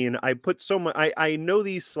out. I mean, I put so much. I know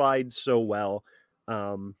these slides so well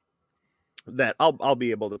um, that I'll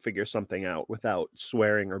be able to figure something out without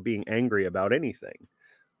swearing or being angry about anything.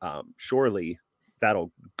 Surely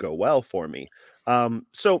that'll go well for me.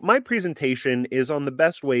 So my presentation is on the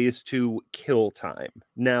best ways to kill time.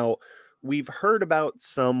 Now, we've heard about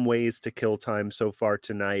some ways to kill time so far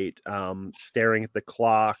tonight. Staring at the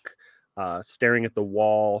clock, staring at the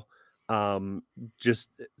wall, just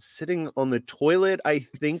sitting on the toilet, I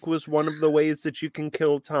think was one of the ways that you can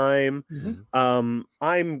kill time.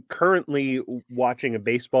 I'm currently watching a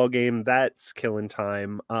baseball game. That's killing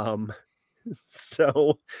time.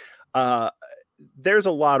 So uh, there's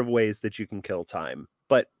a lot of ways that you can kill time,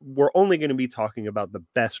 but we're only going to be talking about the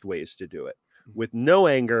best ways to do it with no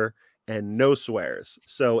anger and no swears.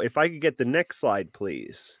 So if I could get the next slide,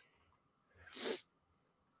 please.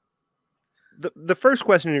 The first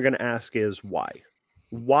question you're going to ask is why?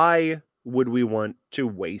 Why would we want to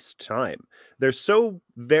waste time? There's so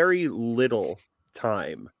very little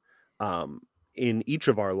time in each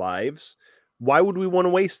of our lives. Why would we want to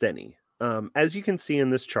waste any? As you can see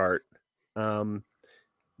in this chart,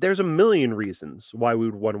 there's a million reasons why we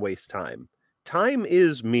would want to waste time. Time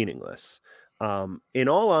is meaningless. In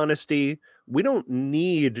all honesty, we don't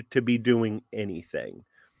need to be doing anything.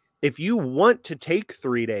 If you want to take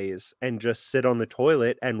 3 days and just sit on the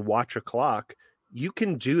toilet and watch a clock, you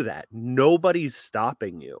can do that. Nobody's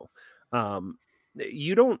stopping you.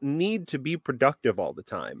 You don't need to be productive all the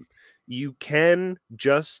time. You can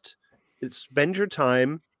just spend your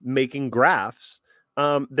time making graphs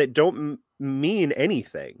that don't mean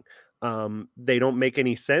anything. They don't make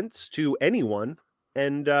any sense to anyone.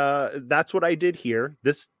 And that's what I did here.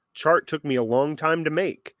 This chart took me a long time to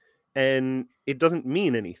make, and it doesn't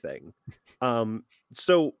mean anything.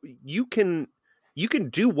 So you can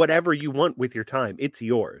do whatever you want with your time. It's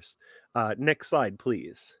yours. Next slide,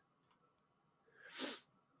 please.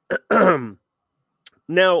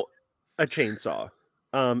 Now, a chainsaw.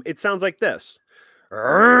 It sounds like this.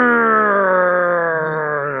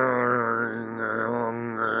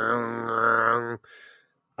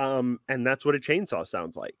 And that's what a chainsaw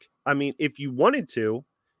sounds like. I mean, if you wanted to,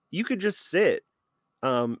 you could just sit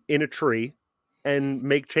in a tree and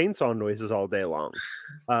make chainsaw noises all day long.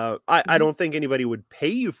 I don't think anybody would pay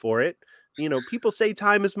you for it. You know, people say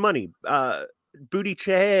time is money. Booty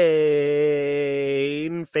Chain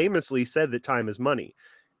famously said that time is money,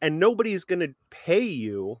 and nobody's going to pay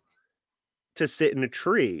you to sit in a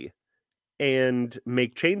tree and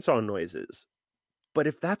make chainsaw noises. But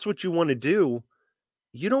if that's what you want to do,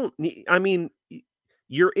 you don't need, I mean,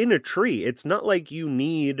 you're in a tree. It's not like you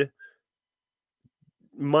need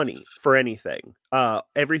money for anything.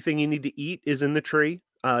 Everything you need to eat is in the tree.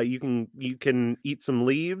 You can eat some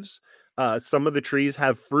leaves. Some of the trees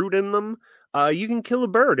have fruit in them. You can kill a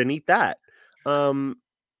bird and eat that. And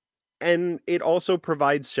it also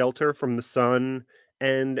provides shelter from the sun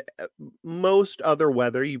and most other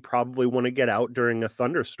weather. You probably want to get out during a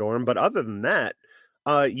thunderstorm, but other than that,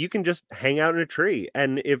 you can just hang out in a tree.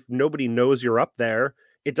 And if nobody knows you're up there,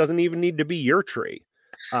 it doesn't even need to be your tree.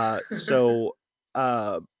 So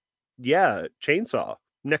yeah, chainsaw.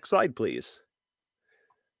 Next slide, please.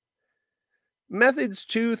 Methods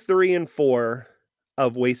 2, 3, and 4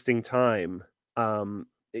 of wasting time.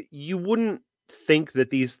 You wouldn't think that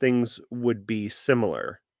these things would be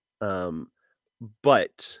similar,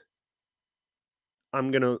 but I'm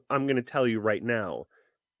gonna tell you right now,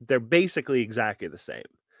 they're basically exactly the same.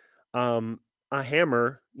 A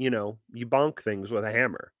hammer, you know, you bonk things with a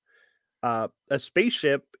hammer. A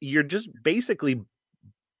spaceship, you're just basically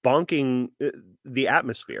bonking the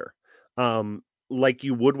atmosphere, like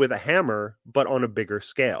you would with a hammer, but on a bigger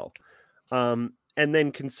scale. And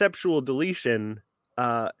then conceptual deletion,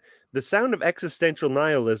 the sound of existential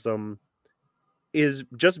nihilism is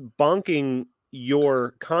just bonking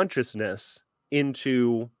your consciousness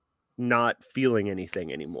into not feeling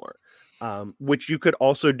anything anymore, which you could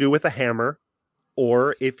also do with a hammer,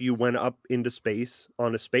 or if you went up into space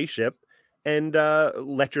on a spaceship and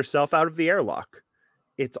let yourself out of the airlock.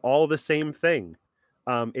 It's all the same thing.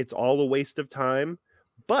 It's all a waste of time.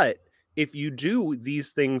 But if you do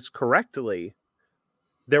these things correctly,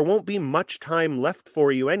 there won't be much time left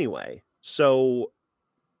for you anyway. So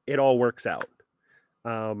it all works out.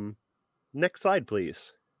 Next slide,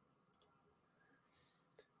 please.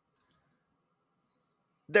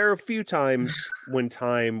 There are a few times when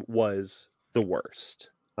time was the worst.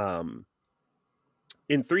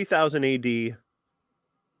 in 3000 AD,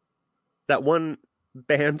 that one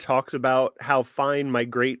band talks about how fine my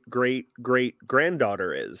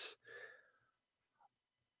great-great-great-granddaughter is.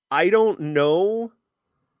 I don't know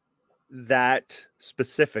that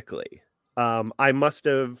specifically. I must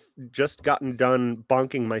have just gotten done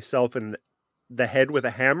bonking myself in the head with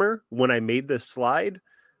a hammer when I made this slide,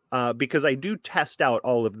 because I do test out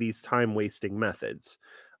all of these time-wasting methods.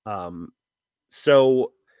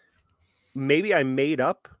 So maybe I made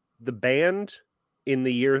up the band in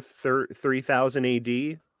the year 3000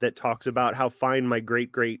 AD that talks about how fine my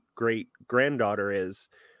great-great-great-granddaughter is,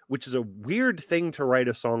 which is a weird thing to write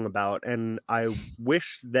a song about, and I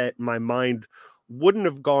wish that my mind wouldn't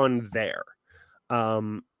have gone there.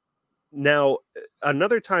 Now,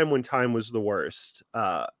 another time when time was the worst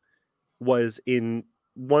was in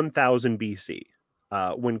 1000 BC,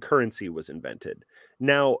 when currency was invented.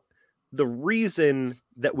 Now, the reason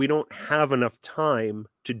that we don't have enough time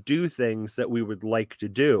to do things that we would like to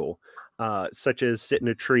do, such as sit in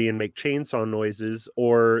a tree and make chainsaw noises,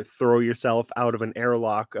 or throw yourself out of an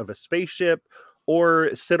airlock of a spaceship,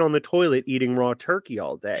 or sit on the toilet eating raw turkey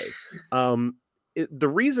all day. The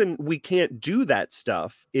reason we can't do that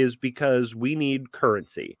stuff is because we need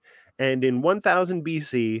currency. And in 1000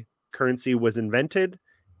 BC, currency was invented,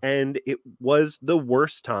 and it was the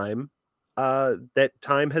worst time that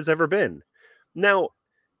time has ever been. Now,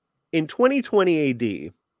 in 2020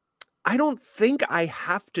 AD, I don't think I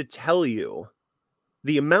have to tell you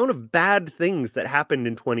the amount of bad things that happened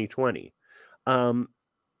in 2020.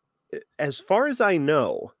 As far as I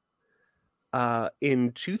know,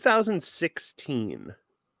 in 2016,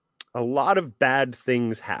 a lot of bad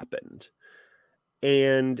things happened,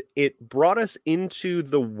 and it brought us into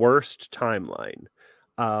the worst timeline.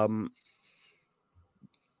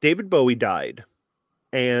 David Bowie died,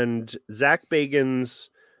 and Zach Bagans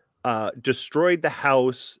destroyed the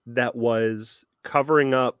house that was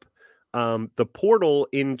covering up the portal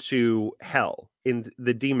into hell, in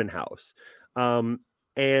the demon house.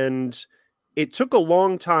 And it took a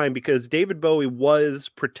long time because David Bowie was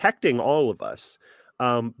protecting all of us.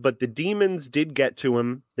 But the demons did get to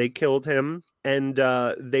him. They killed him, and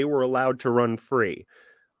they were allowed to run free.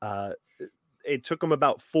 It took them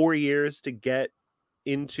about 4 years to get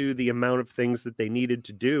into the amount of things that they needed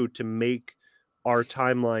to do to make our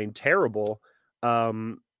timeline terrible.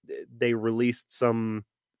 They released some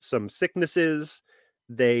sicknesses.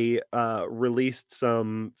 They released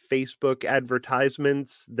some Facebook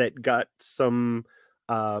advertisements that got some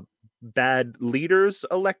bad leaders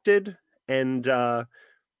elected, and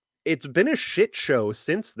it's been a shit show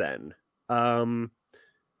since then.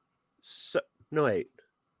 So no, wait.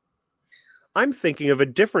 I'm thinking of a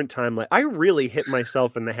different timeline. I really hit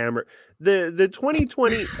myself in the hammer. The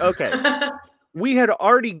 2020. Okay, we had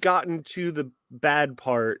already gotten to the bad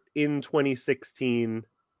part in 2016.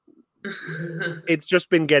 It's just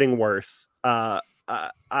been getting worse.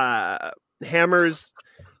 Hammers,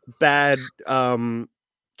 bad.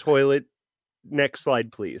 Toilet. Next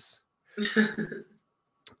slide, please.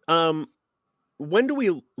 Where do we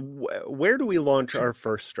launch our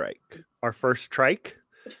first strike? Our first strike?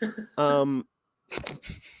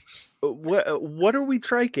 What are we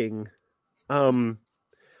striking? I'm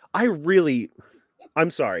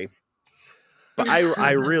sorry, but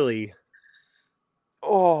I really.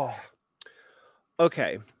 Oh,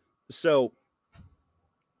 okay. So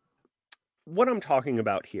what I'm talking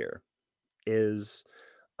about here is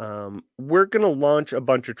we're going to launch a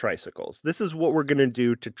bunch of tricycles. This is what we're going to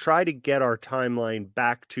do to try to get our timeline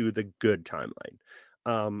back to the good timeline.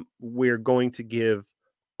 We're going to give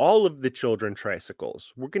all of the children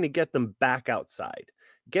tricycles. We're going to get them back outside,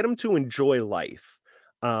 get them to enjoy life.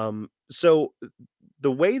 So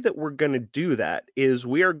the way that we're going to do that is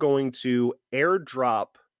we are going to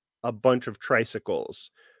airdrop a bunch of tricycles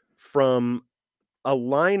from a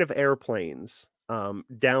line of airplanes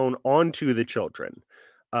down onto the children.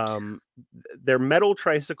 They're metal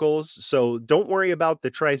tricycles, so don't worry about the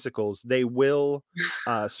tricycles. They will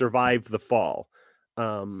survive the fall.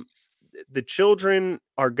 The children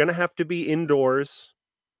are going to have to be indoors.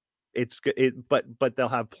 But they'll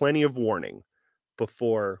have plenty of warning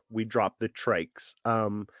before we drop the trikes.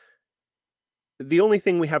 The only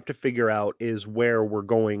thing we have to figure out is where we're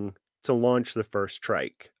going to launch the first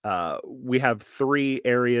trike. We have 3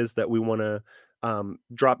 areas that we want to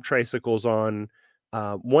drop tricycles on.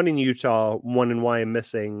 One in Utah, one in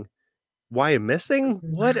Wyoming. Wyoming?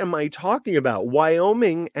 What am I talking about?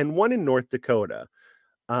 Wyoming, and one in North Dakota.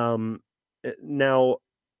 Now,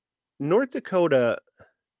 North Dakota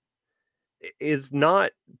is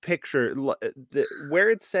not pictured. Where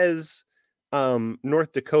it says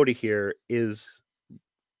North Dakota here is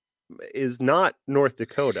is not North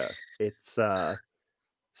Dakota. It's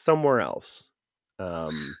somewhere else.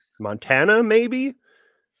 Montana, maybe.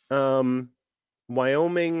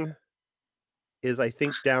 Wyoming is, I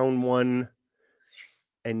think, down one,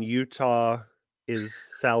 and Utah is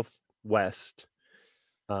southwest,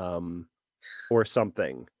 or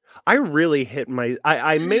something. I really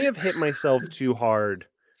I may have hit myself too hard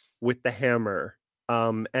with the hammer.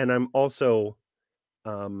 And I also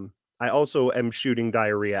am shooting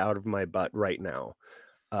diarrhea out of my butt right now.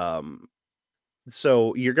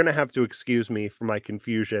 So you're going to have to excuse me for my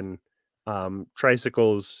confusion.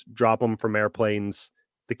 Tricycles, drop them from airplanes.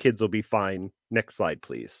 The kids will be fine. Next slide,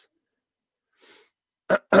 please.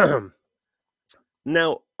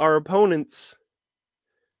 Now, our opponents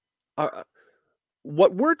are...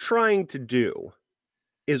 What we're trying to do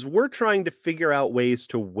is we're trying to figure out ways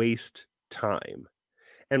to waste time.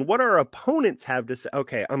 And what our opponents have to say...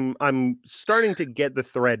 Okay, I'm starting to get the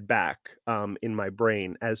thread back in my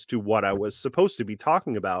brain as to what I was supposed to be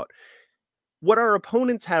talking about. What our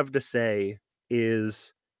opponents have to say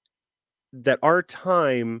is that our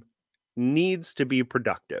time needs to be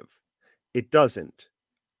productive. It doesn't,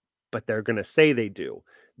 but they're going to say they do.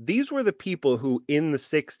 These were the people who in the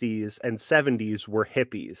 60s and 70s were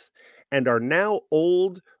hippies and are now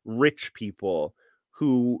old, rich people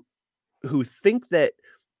who think that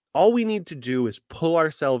all we need to do is pull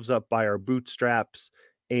ourselves up by our bootstraps,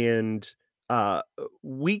 and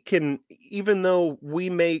we can, even though we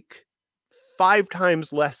make 5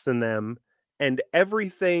 times less than them and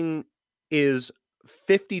everything is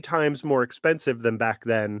 50 times more expensive than back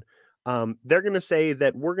then, they're going to say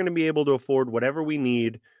that we're going to be able to afford whatever we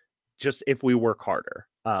need just if we work harder.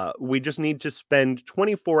 We just need to spend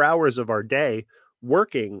 24 hours of our day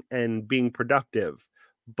working and being productive.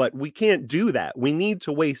 But we can't do that. We need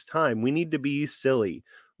to waste time. We need to be silly.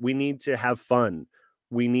 We need to have fun.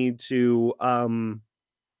 We need to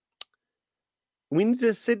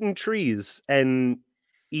sit in trees and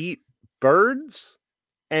eat birds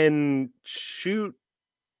and shoot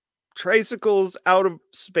tricycles out of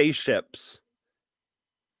spaceships.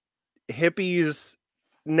 Hippies,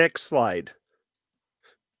 next slide.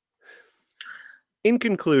 In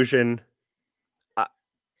conclusion,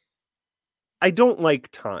 I don't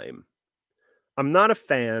like time. I'm not a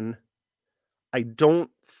fan. I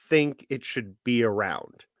don't think it should be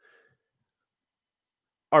around.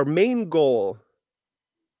 Our main goal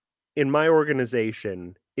in my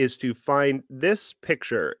organization is to find... This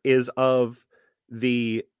picture is of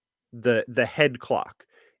the head clock.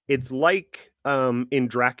 It's like in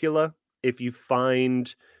Dracula, if you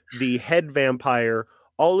find the head vampire,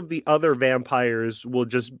 all of the other vampires will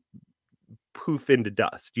just poof into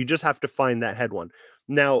dust. You just have to find that head one.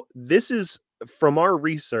 Now, this is from our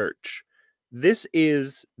research. This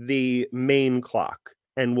is the main clock.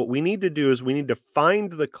 And what we need to do is we need to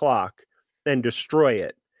find the clock and destroy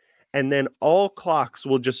it. And then all clocks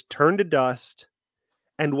will just turn to dust,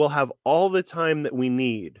 and we'll have all the time that we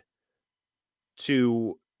need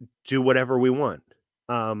to do whatever we want.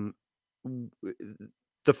 The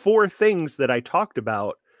 4 things that I talked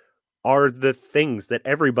about are the things that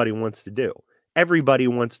everybody wants to do. Everybody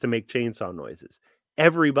wants to make chainsaw noises.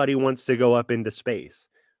 Everybody wants to go up into space.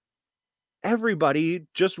 Everybody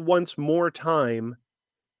just wants more time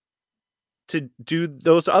to do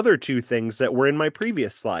those other 2 things that were in my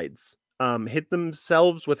previous slides. Hit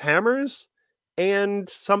themselves with hammers and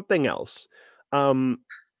something else.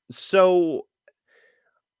 So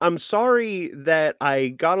I'm sorry that I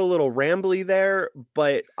got a little rambly there,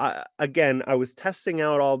 but again, I was testing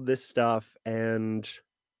out all this stuff, and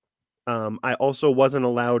I also wasn't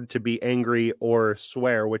allowed to be angry or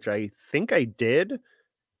swear, which I think I did.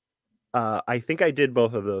 I think I did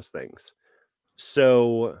both of those things.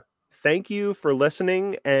 So thank you for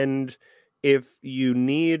listening, and if you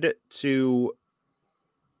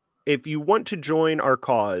want to join our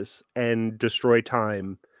cause and destroy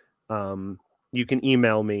time, you can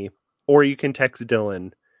email me or you can text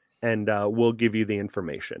Dylan, and we'll give you the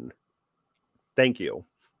information. Thank you.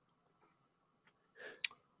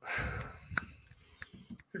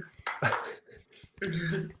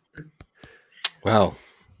 Wow.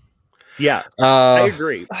 Yeah, I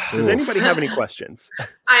agree. Does anybody have any questions?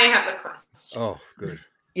 I have a question. Oh, good.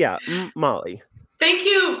 Yeah, Molly. Thank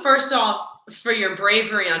you, first off, for your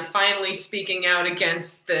bravery on finally speaking out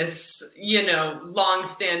against this,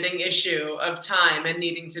 long-standing issue of time and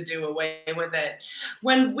needing to do away with it.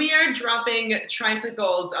 When we are dropping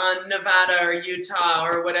tricycles on Nevada or Utah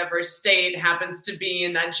or whatever state happens to be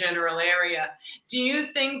in that general area, do you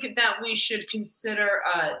think that we should consider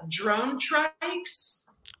drone trikes?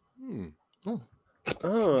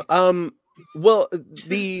 Well,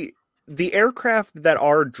 the aircraft that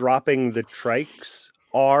are dropping the trikes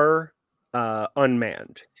are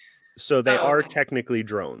unmanned, so they are okay. technically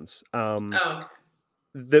drones. Oh,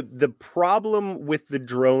 The problem with the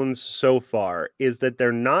drones so far is that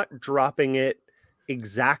they're not dropping it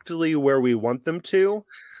exactly where we want them to.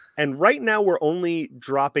 And right now we're only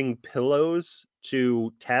dropping pillows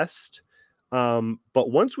to test. But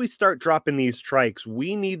once we start dropping these trikes,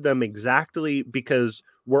 we need them exactly, because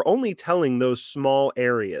we're only telling those small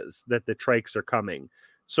areas that the trikes are coming.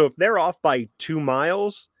 So if they're off by 2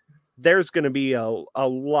 miles, there's going to be a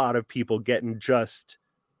lot of people getting just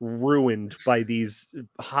ruined by these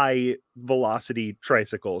high velocity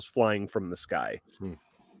tricycles flying from the sky.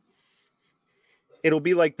 It'll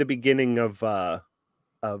be like the beginning of The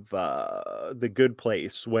Good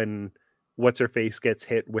Place, when what's her face gets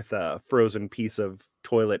hit with a frozen piece of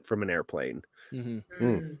toilet from an airplane.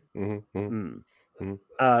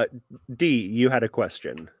 D, you had a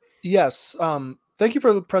question. Yes. Thank you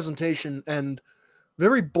for the presentation, and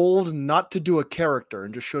very bold not to do a character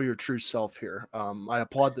and just show your true self here. I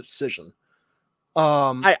applaud the decision.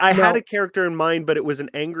 I now- had a character in mind, but it was an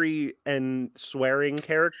angry and swearing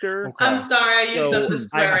character. Okay. I'm sorry, I used So up the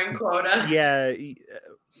swearing quota. Yeah,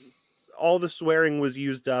 all the swearing was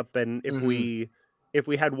used up, and if we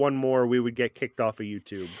had one more, we would get kicked off of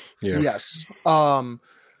YouTube. Yeah. Yes.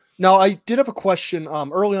 Now I did have a question.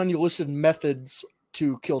 Early on, you listed methods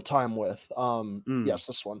to kill time with. Yes,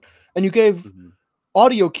 this one, and you gave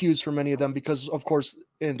audio cues for many of them because, of course,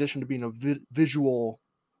 in addition to being a visual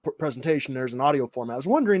presentation, there's an audio format. I was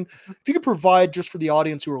wondering if you could provide, just for the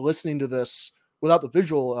audience who are listening to this without the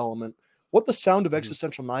visual element, what the sound of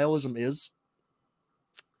existential nihilism is.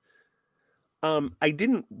 I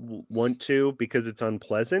didn't want to because it's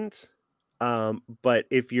unpleasant. But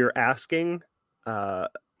if you're asking, I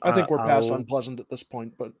think we're past unpleasant at this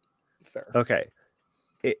point, but fair. Okay.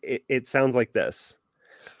 It sounds like this.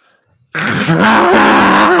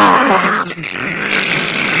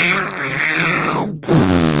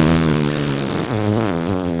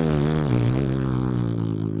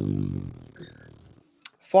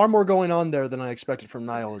 Far more going on there than I expected from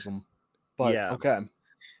nihilism. But Yeah. okay.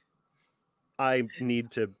 I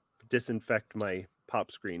need to disinfect my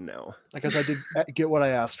pop screen now. I guess I did get what I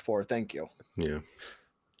asked for. Thank you. Yeah.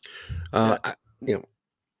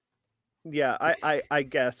 Yeah, I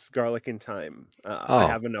guess garlic and thyme. I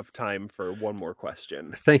have enough time for one more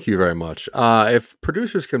question. Thank you very much. If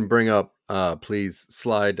producers can bring up, please,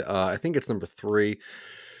 slide. I think it's number 3.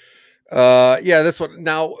 Yeah, this one.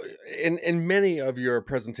 Now, in many of your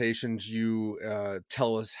presentations, you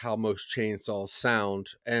tell us how most chainsaws sound,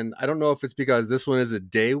 and I don't know if it's because this one is a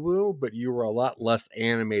Daewoo, but you were a lot less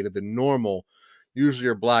animated than normal. Usually,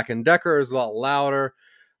 your Black & Decker is a lot louder.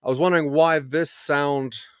 I was wondering why this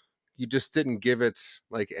sound. You just didn't give it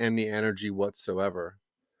like any energy whatsoever.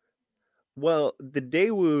 Well, the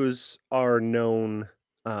Daewoos are known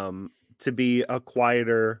to be a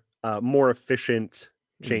quieter, more efficient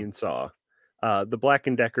chainsaw. The Black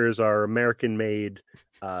 & Deckers are American made,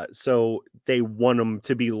 so they want them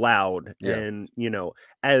to be loud and,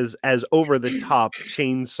 as over the top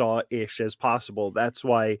chainsaw-ish as possible. That's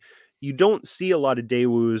why you don't see a lot of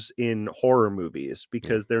Daewoos in horror movies,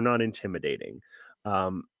 because they're not intimidating.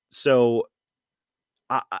 So,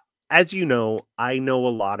 as you know, I know a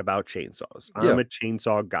lot about chainsaws. I'm a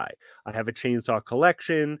chainsaw guy. I have a chainsaw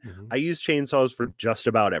collection. I use chainsaws for just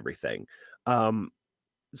about everything.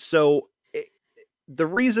 So the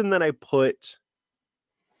reason that I put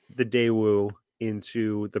the Daewoo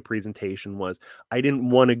into the presentation was I didn't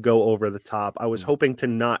want to go over the top. I was hoping to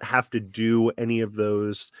not have to do any of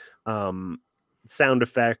those sound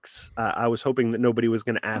effects. I was hoping that nobody was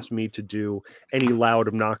going to ask me to do any loud,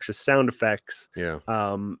 obnoxious sound effects.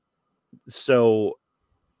 So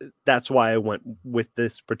that's why I went with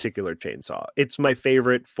this particular chainsaw. It's my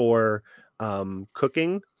favorite for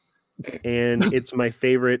cooking, and it's my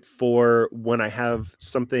favorite for when I have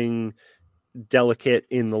something delicate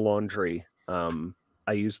in the laundry.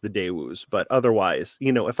 I use the Daewoos, but otherwise,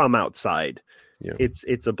 if I'm outside,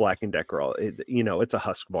 it's a Black & Decker. It's a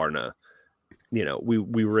Husqvarna.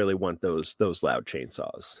 We really want those loud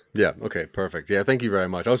chainsaws. Yeah. Okay. Perfect. Yeah. Thank you very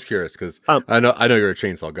much. I was curious because I know you're a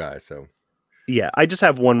chainsaw guy. So yeah, I just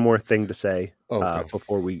have one more thing to say okay.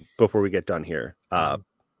 before we get done here.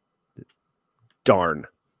 Darn.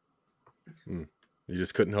 You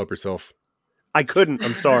just couldn't help yourself. I couldn't.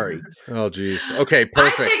 I'm sorry. Oh, geez. Okay.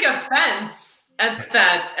 Perfect. I take offense at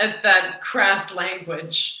that crass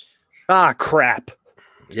language. Ah, crap.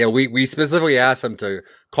 Yeah, we specifically asked him to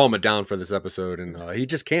calm it down for this episode, and he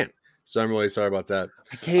just can't. So I'm really sorry about that.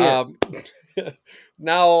 I can't.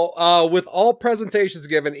 Now, with all presentations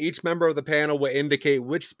given, each member of the panel will indicate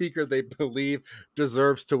which speaker they believe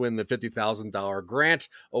deserves to win the $50,000 grant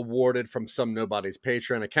awarded from Some Nobody's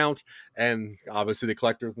Patreon account, and obviously the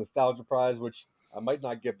Collector's Nostalgia Prize, which I might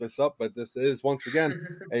not give this up, but this is, once again,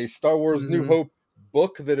 a Star Wars New Hope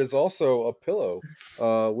book that is also a pillow,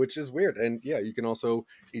 which is weird. And yeah, you can also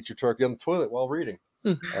eat your turkey on the toilet while reading.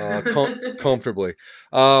 Comfortably.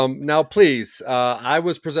 Now, please, I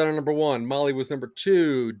was presenter number 1, Molly was number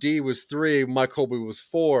 2, D was 3, Mike Colby was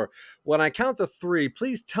 4. When I count to 3,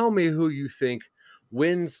 please tell me who you think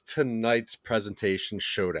wins tonight's presentation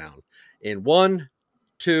showdown. In 1,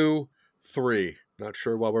 2, 3. Not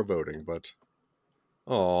sure why we're voting, but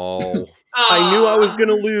I knew I was going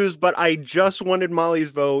to lose, but I just wanted Molly's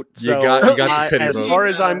vote. So you got the pity as vote. far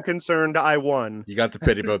as I'm concerned, I won. You got the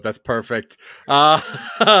pity vote. That's perfect.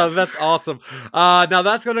 That's awesome. Now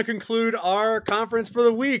that's going to conclude our conference for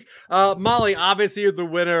the week. Molly, obviously you're the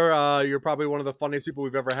winner. You're probably one of the funniest people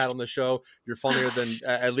we've ever had on the show. You're funnier than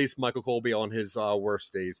at least Michael Colby on his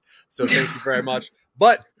worst days. So thank you very much.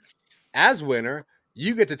 But as winner,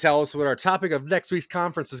 you get to tell us what our topic of next week's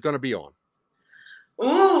conference is going to be on.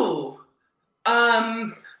 Ooh.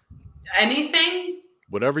 Anything?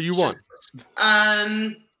 Whatever you want.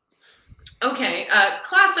 Okay.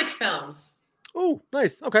 Classic films. Oh,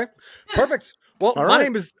 nice. Okay. Perfect. Well, my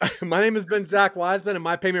name has been Zach Wiseman, and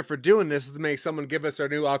my payment for doing this is to make someone give us our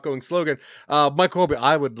new outgoing slogan. Mike Colby,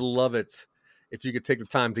 I would love it if you could take the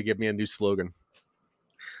time to give me a new slogan.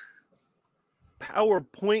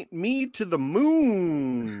 PowerPoint me to the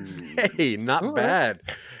moon. Hey, not bad.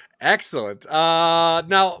 Excellent.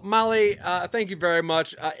 Now, Molly, thank you very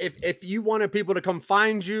much. If you wanted people to come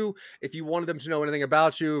find you, if you wanted them to know anything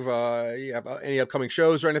about you, you have any upcoming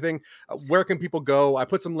shows or anything, where can people go? I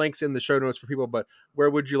put some links in the show notes for people, but where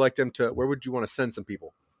would you want to send some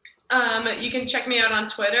people? You can check me out on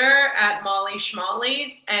Twitter at Molly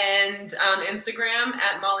Schmally and on Instagram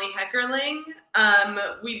at Molly Heckerling.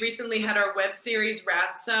 We recently had our web series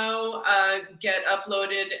Ratso get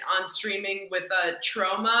uploaded on streaming with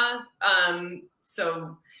Trauma.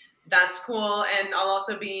 So that's cool. And I'll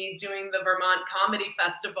also be doing the Vermont Comedy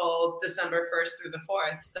Festival December 1st through the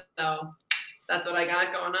 4th. So that's what I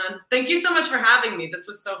got going on. Thank you so much for having me. This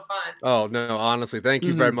was so fun. Oh, no, honestly, thank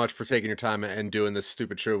you very much for taking your time and doing this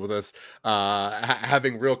stupid show with us.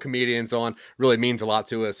 Having real comedians on really means a lot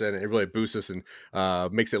to us, and it really boosts us and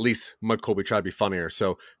makes at least Michael Colby try to be funnier.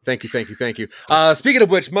 So thank you. Speaking of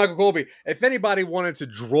which, Michael Colby, if anybody wanted to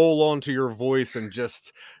droll onto your voice and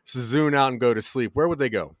just zoom out and go to sleep, where would they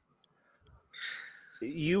go?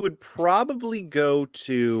 You would probably go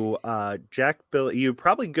to you'd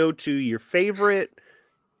probably go to your favorite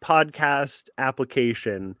podcast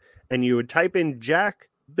application, and you would type in Jack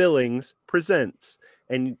Billings Presents,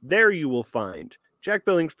 and there you will find Jack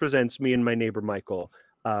Billings Presents Me and My Neighbor Michael,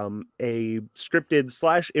 a scripted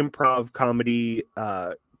 / improv comedy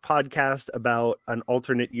podcast about an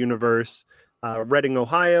alternate universe, Reading,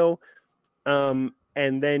 Ohio.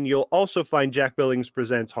 And then you'll also find Jack Billings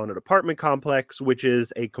Presents Haunted Apartment Complex, which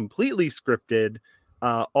is a completely scripted,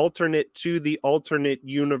 alternate to the alternate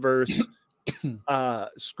universe,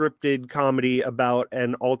 scripted comedy about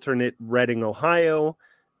an alternate Reading, Ohio,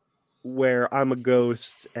 where I'm a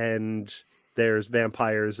ghost and there's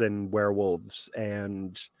vampires and werewolves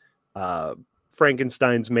and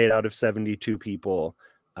Frankenstein's made out of 72 people,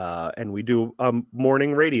 and we do a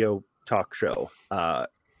morning radio talk show.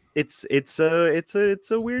 It's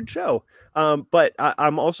a weird show, but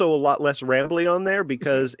I'm also a lot less rambly on there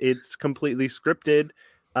because it's completely scripted.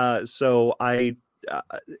 So I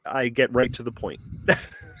get right to the point.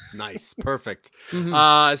 Nice. Perfect.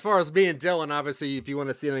 As far as me and Dylan, obviously, if you want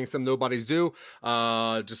to see anything Some Nobodies do,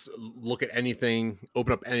 just look at anything,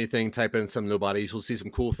 open up anything, type in Some Nobodies. You'll see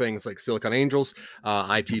some cool things like Silicon Angels,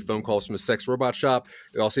 IT phone calls from a sex robot shop.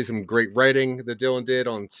 You'll see some great writing that Dylan did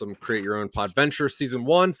on some Create Your Own Podventure Season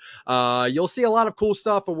 1. You'll see a lot of cool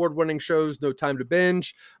stuff, award-winning shows, No Time to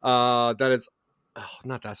Binge. That is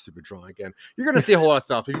not that stupid drawing again. You're going to see a whole lot of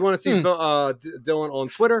stuff. If you want to see Dylan on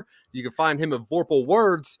Twitter, you can find him at Vorpal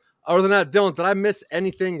Words. Other than that, Dylan, did I miss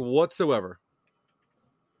anything whatsoever?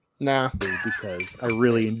 Nah. Because I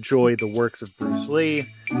really enjoy the works of Bruce Lee.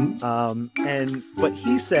 But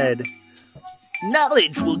he said,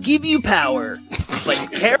 knowledge will give you power,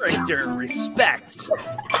 but character respect.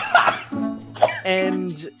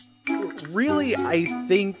 And really, I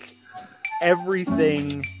think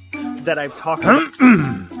everything that I've talked about.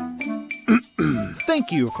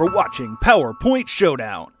 Thank you for watching PowerPoint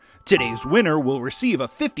Showdown. Today's winner will receive a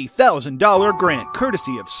 $50,000 grant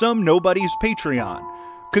courtesy of Some Nobody's Patreon.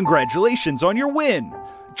 Congratulations on your win!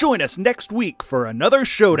 Join us next week for another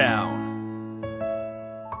showdown.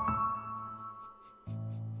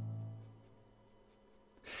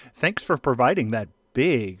 Thanks for providing that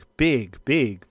big